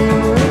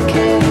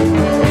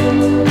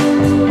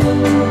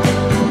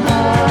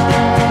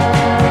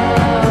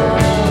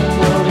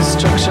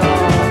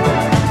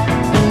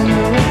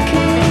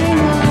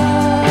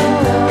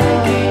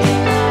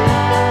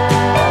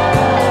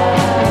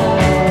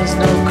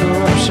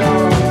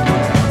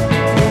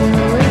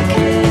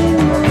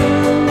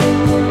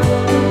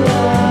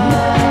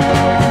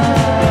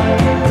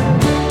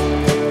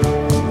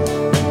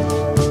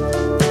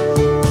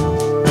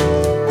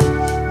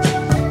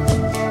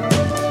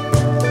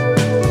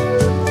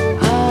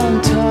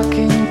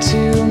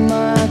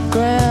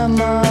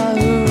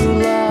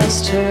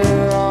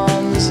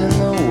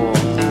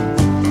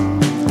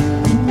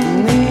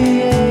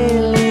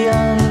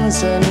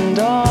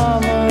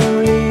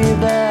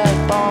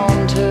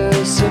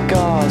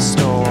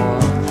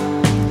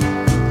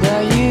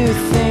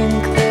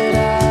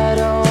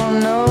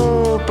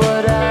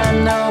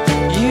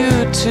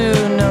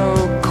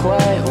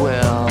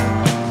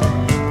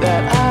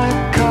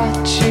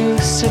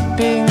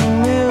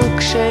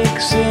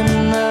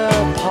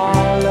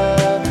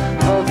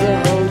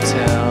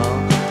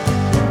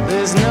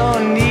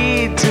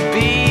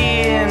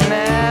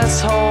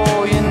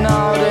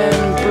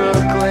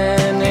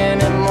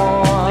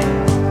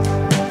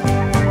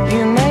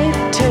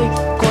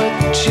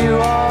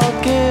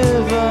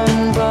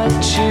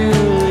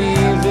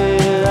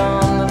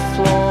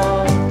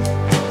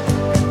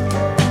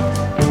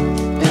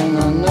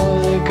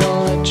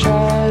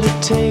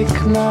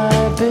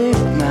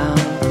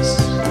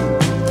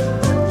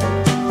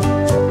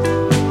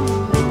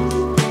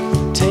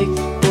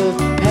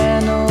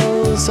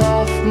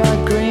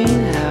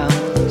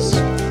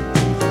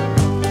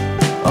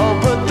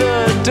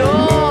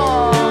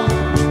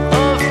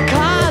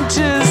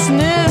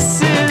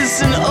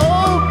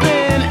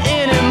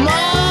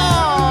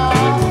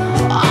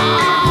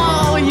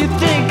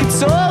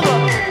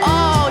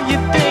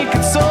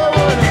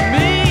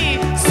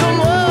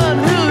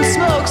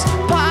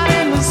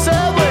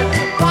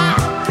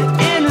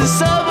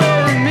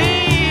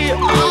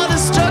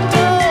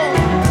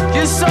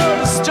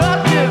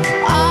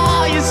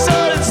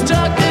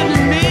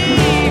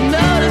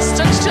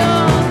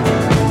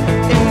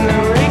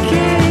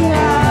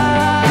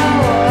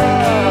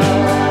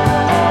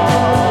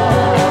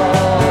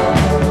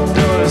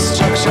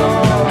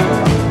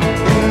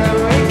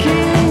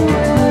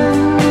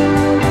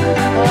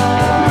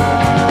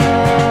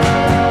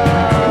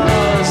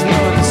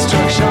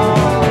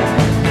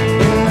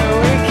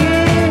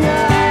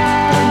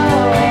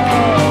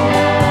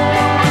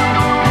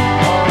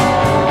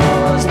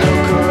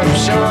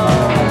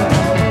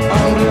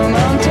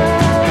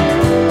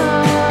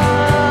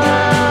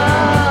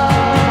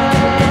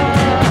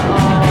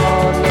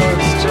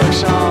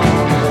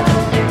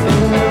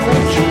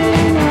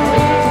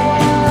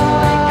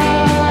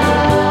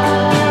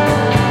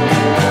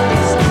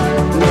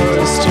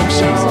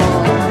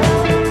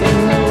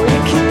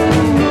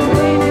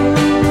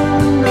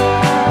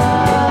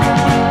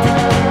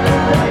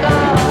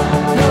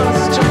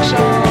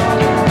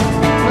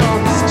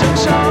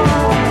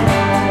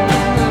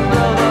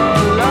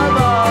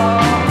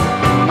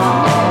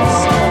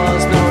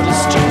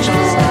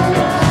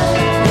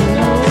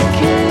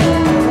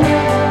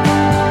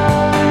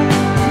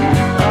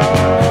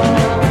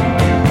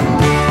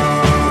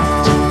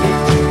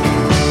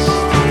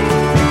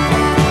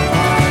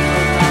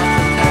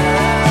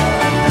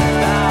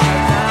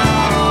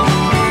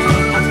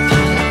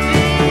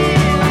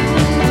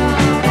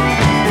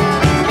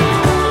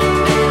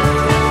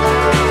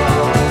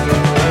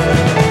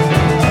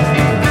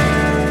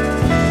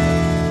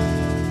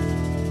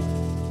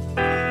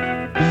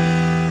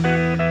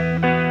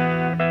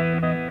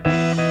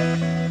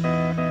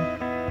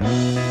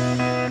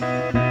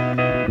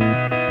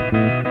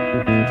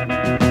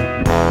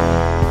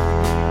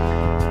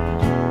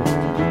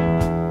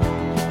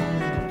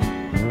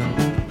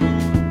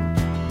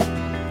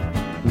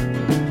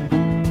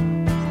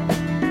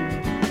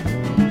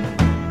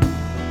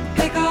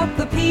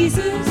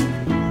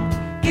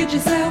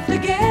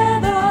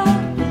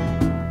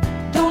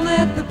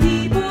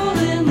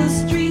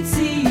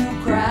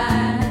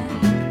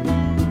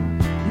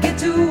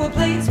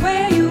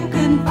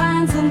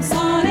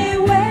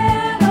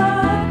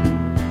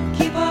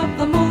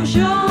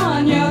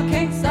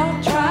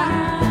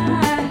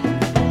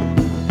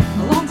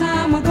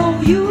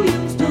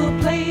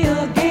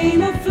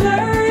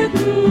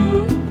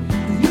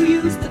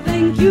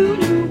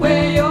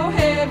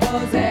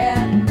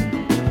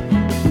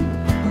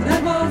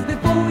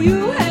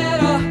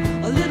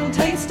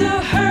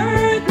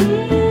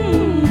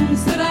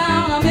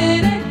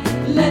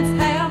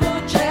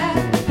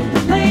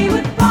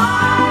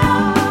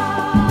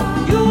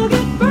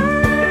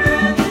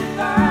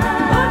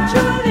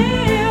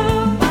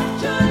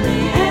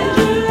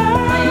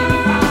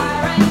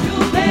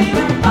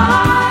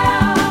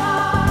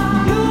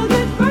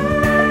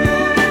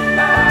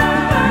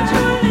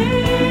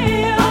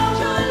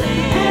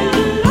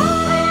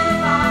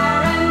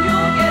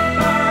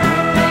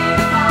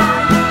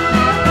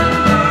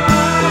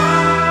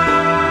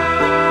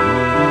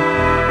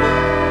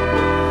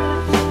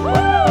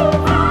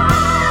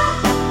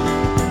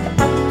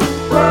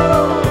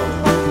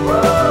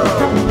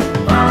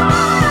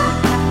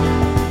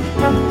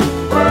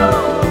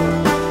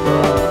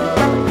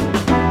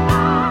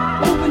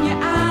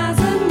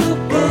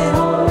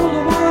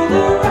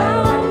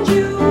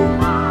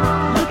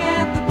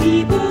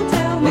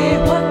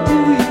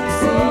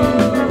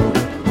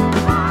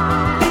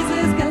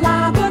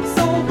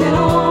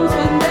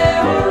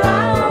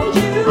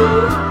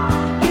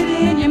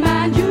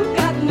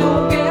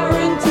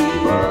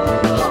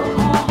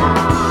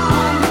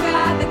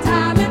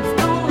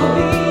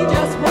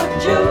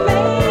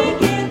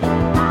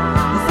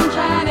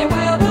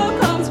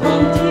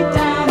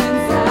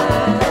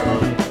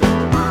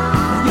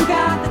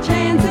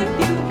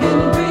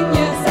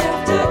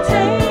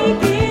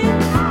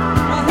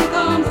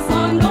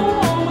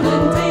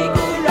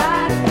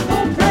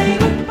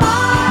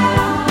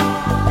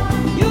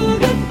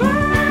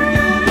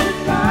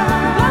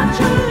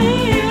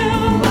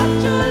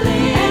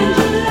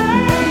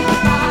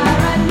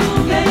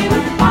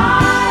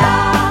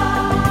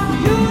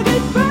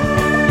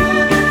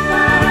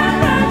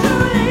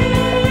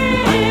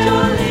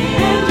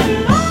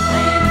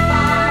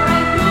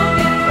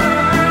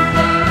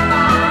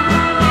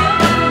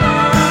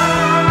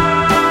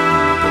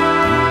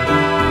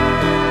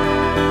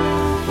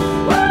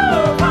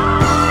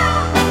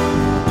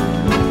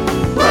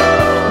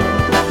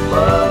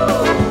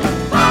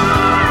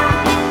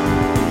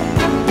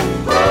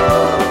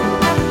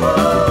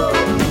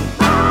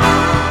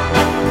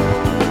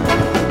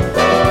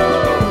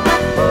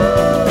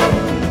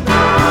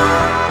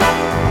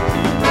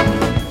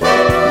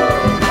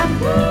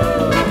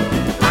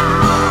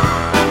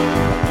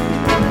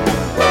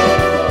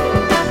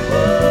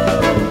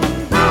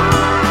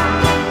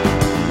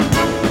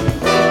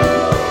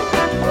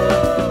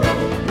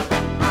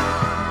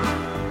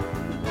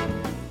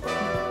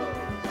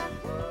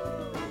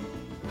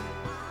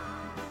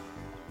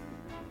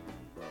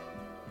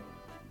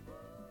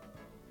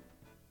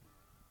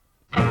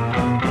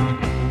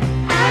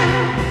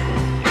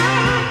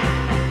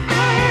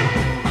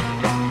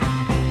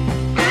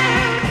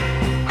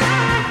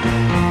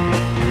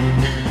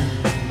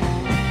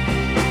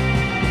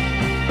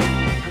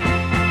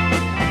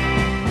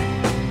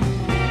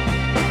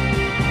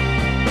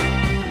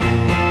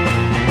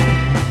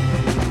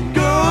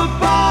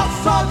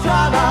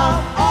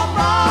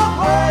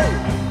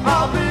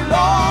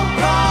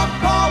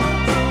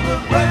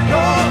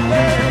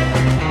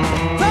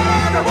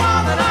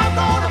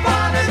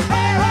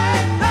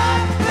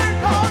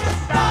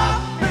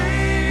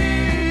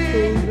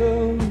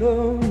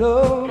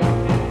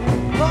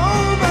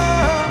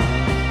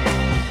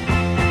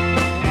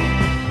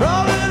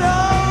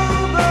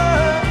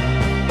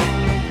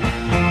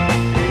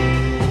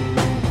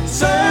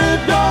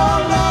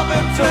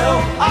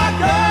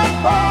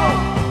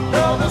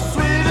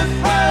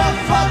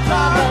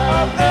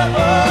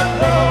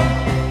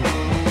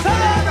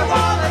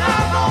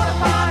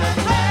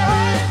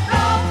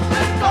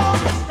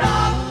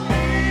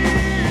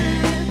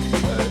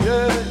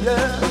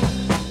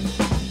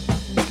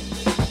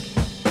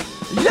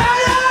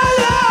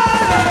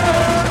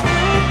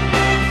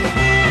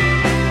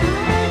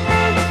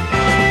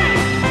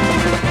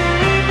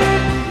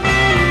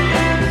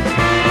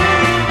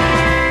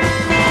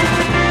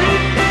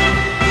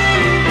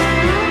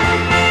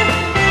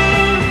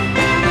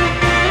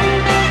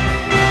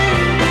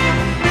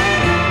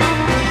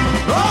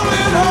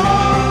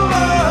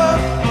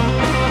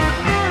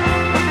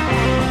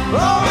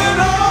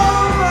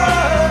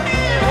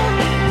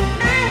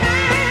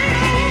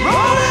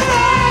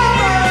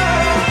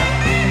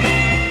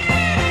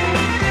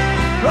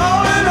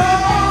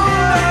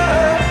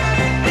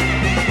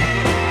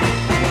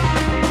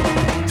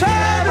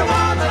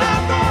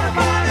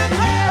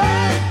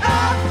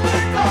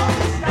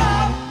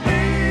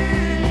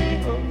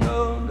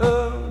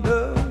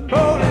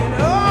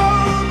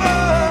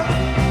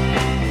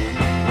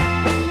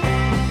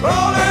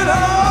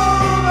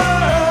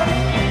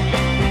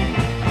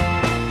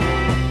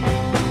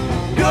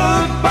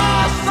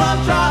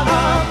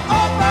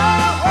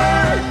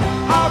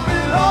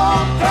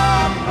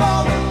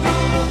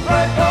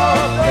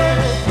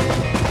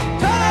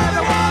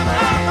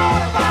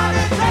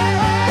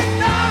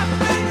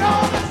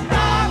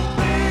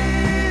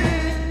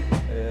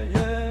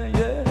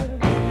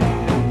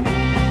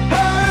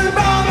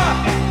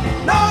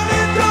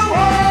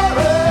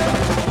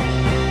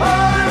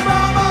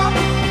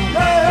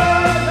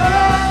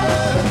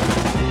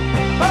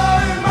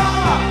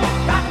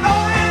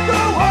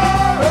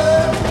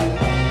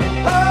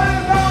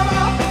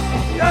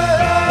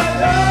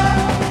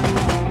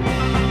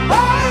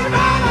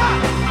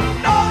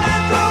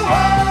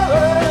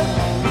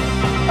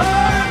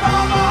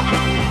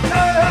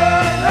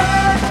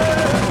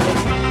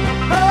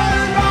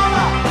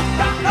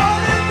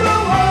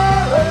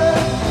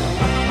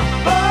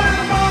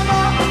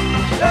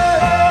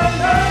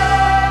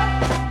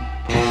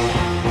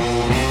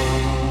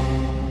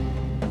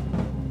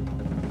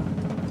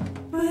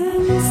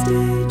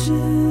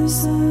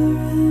 pages are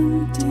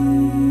empty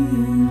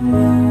and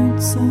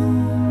lonesome.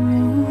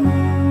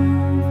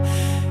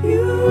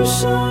 You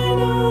shine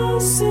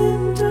us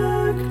in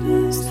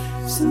darkness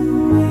so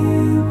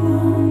we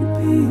won't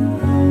be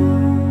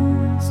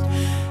lost.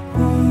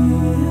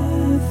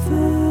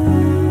 BFF.FM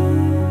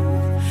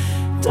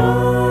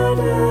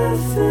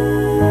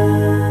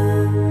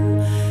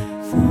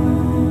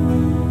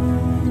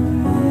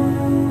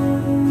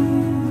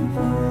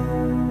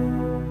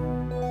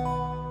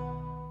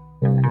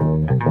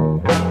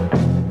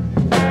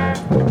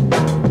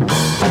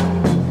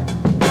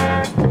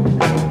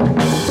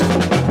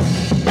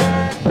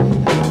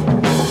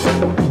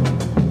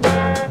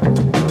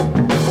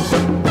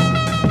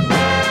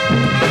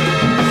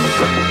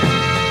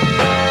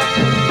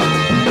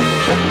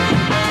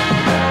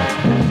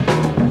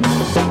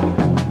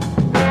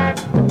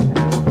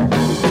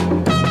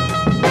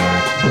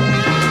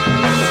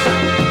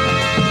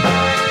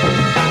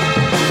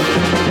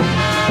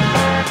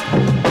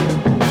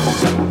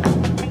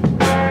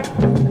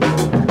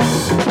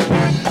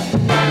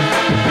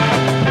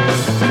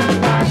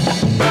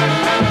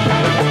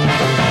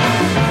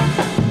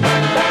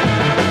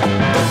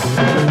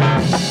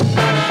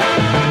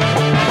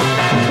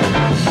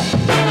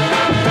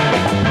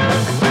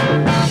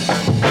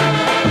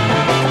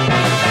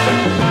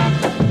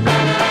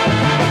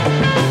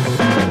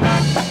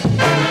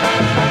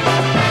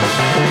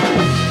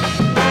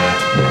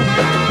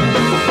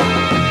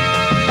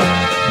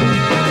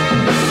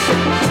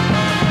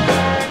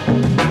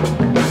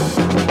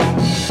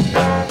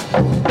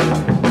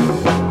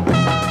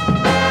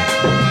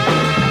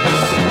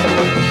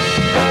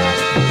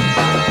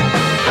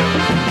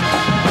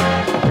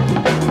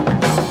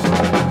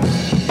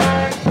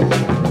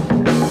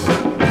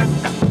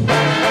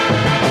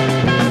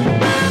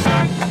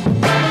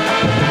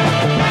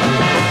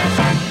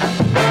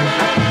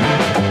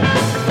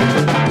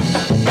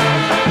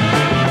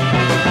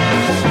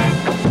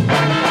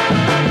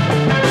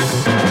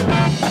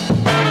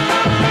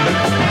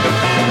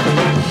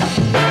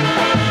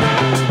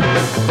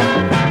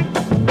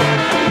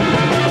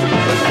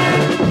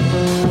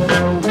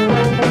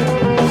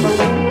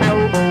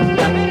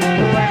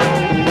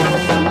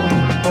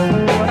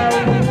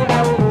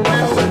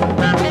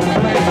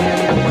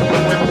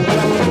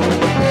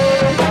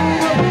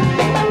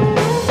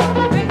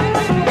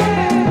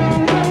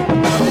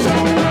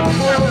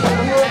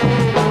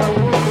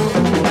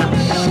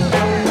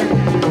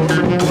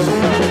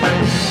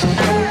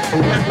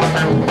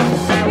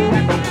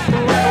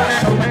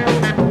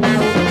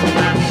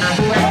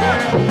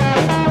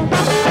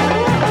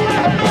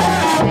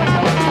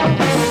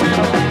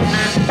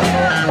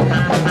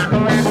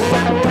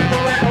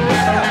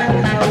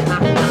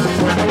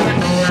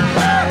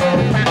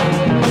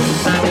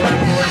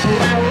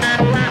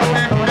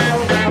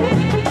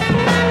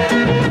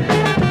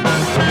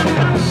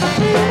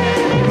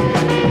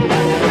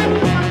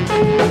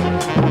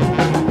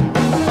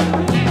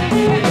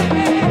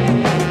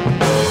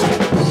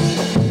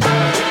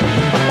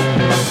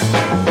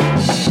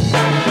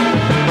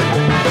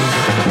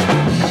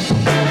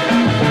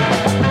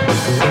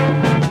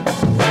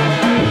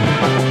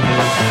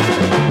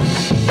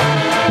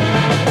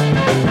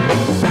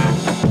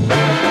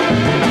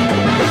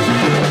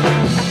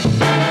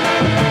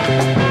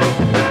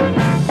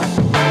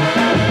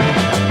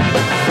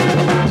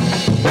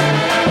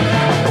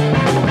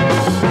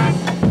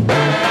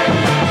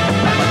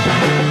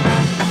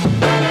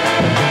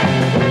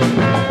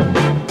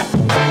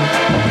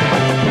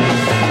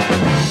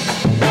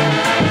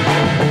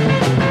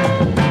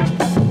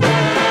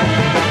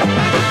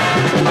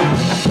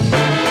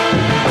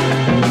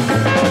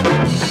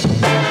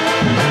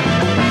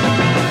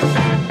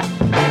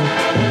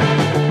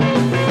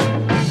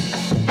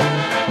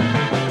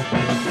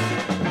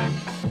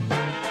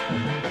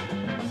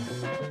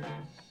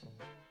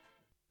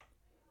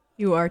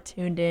You are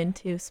tuned in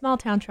to Small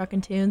Town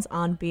Truckin' Tunes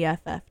on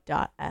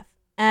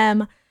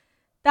BFF.FM.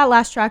 That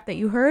last track that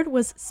you heard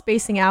was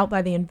Spacing Out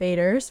by the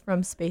Invaders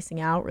from Spacing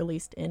Out,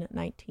 released in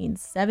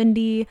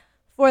 1970.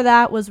 Before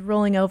that was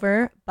Rolling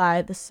Over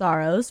by The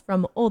Sorrows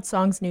from Old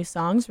Songs, New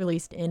Songs,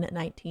 released in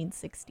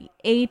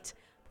 1968.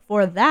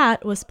 Before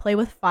that was Play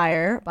With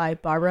Fire by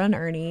Barbara and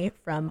Ernie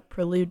from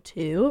Prelude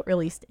 2,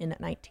 released in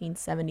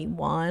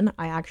 1971.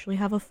 I actually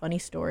have a funny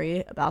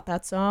story about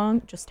that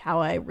song, just how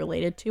I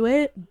related to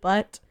it,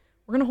 but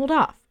we're going to hold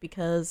off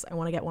because I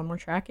want to get one more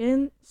track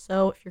in.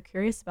 So if you're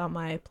curious about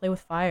my Play With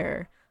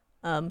Fire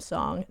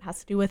song, it has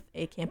to do with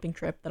a camping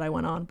trip that I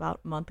went on about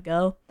a month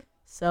ago.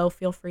 So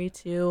feel free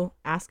to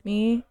ask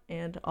me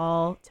and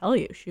I'll tell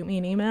you. Shoot me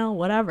an email,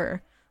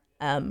 whatever.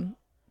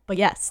 But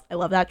yes, I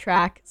love that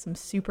track. Some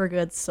super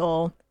good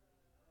soul.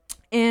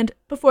 And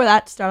before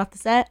that, to start off the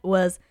set,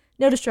 was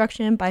No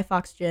Destruction by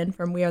Fox Gin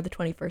from We Are the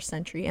 21st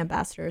Century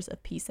Ambassadors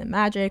of Peace and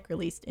Magic,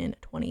 released in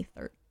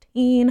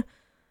 2013.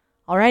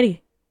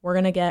 Alrighty, we're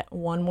going to get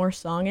one more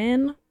song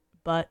in,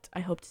 but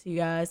I hope to see you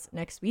guys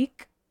next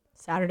week,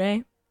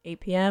 Saturday, 8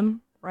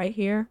 p.m., right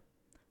here.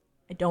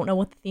 I don't know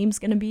what the theme's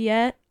going to be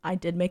yet. I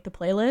did make the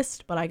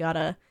playlist, but I got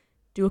to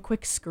do a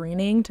quick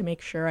screening to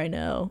make sure I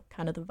know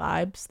kind of the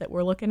vibes that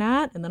we're looking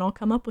at, and then I'll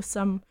come up with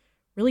some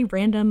really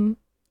random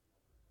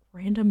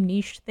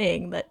niche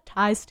thing that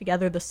ties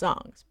together the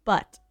songs.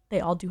 But they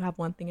all do have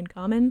one thing in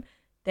common.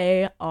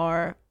 They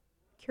are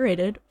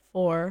curated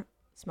for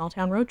small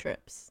town road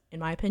trips, in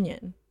my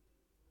opinion.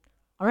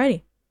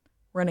 Alrighty,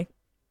 we're going to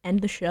end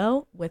the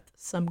show with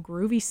some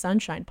groovy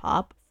sunshine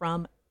pop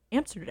from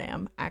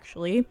Amsterdam,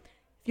 actually. If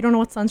you don't know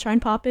what sunshine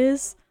pop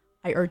is,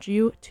 I urge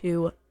you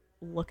to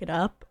look it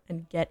up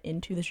and get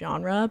into the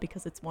genre,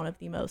 because it's one of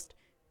the most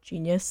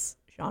genius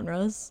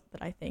genres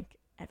that I think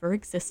ever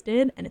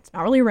existed, and it's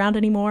not really around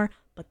anymore,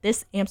 but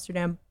this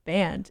Amsterdam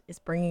band is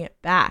bringing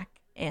it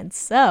back. And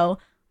so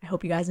I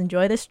hope you guys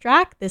enjoy this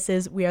track. This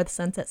is We Are the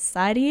Sunset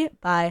Society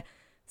by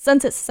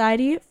Sunset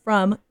Society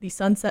from the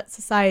Sunset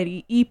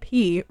Society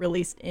EP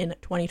released in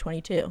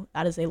 2022.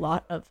 That is a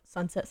lot of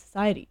Sunset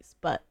Societies,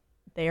 but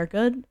they are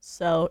good,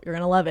 so you're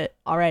going to love it.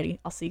 Alrighty,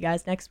 I'll see you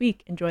guys next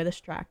week. Enjoy this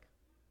track.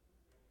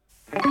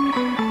 All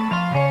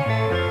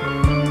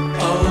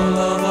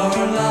of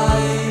our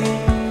lives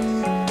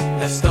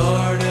have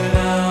started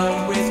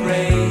out with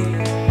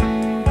rain.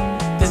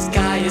 The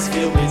sky is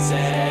filled with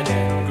sad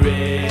and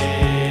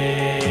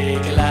gray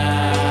clouds.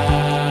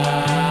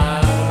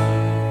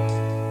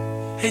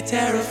 A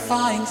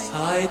terrifying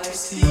sight to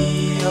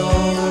see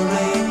all the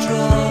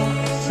raindrops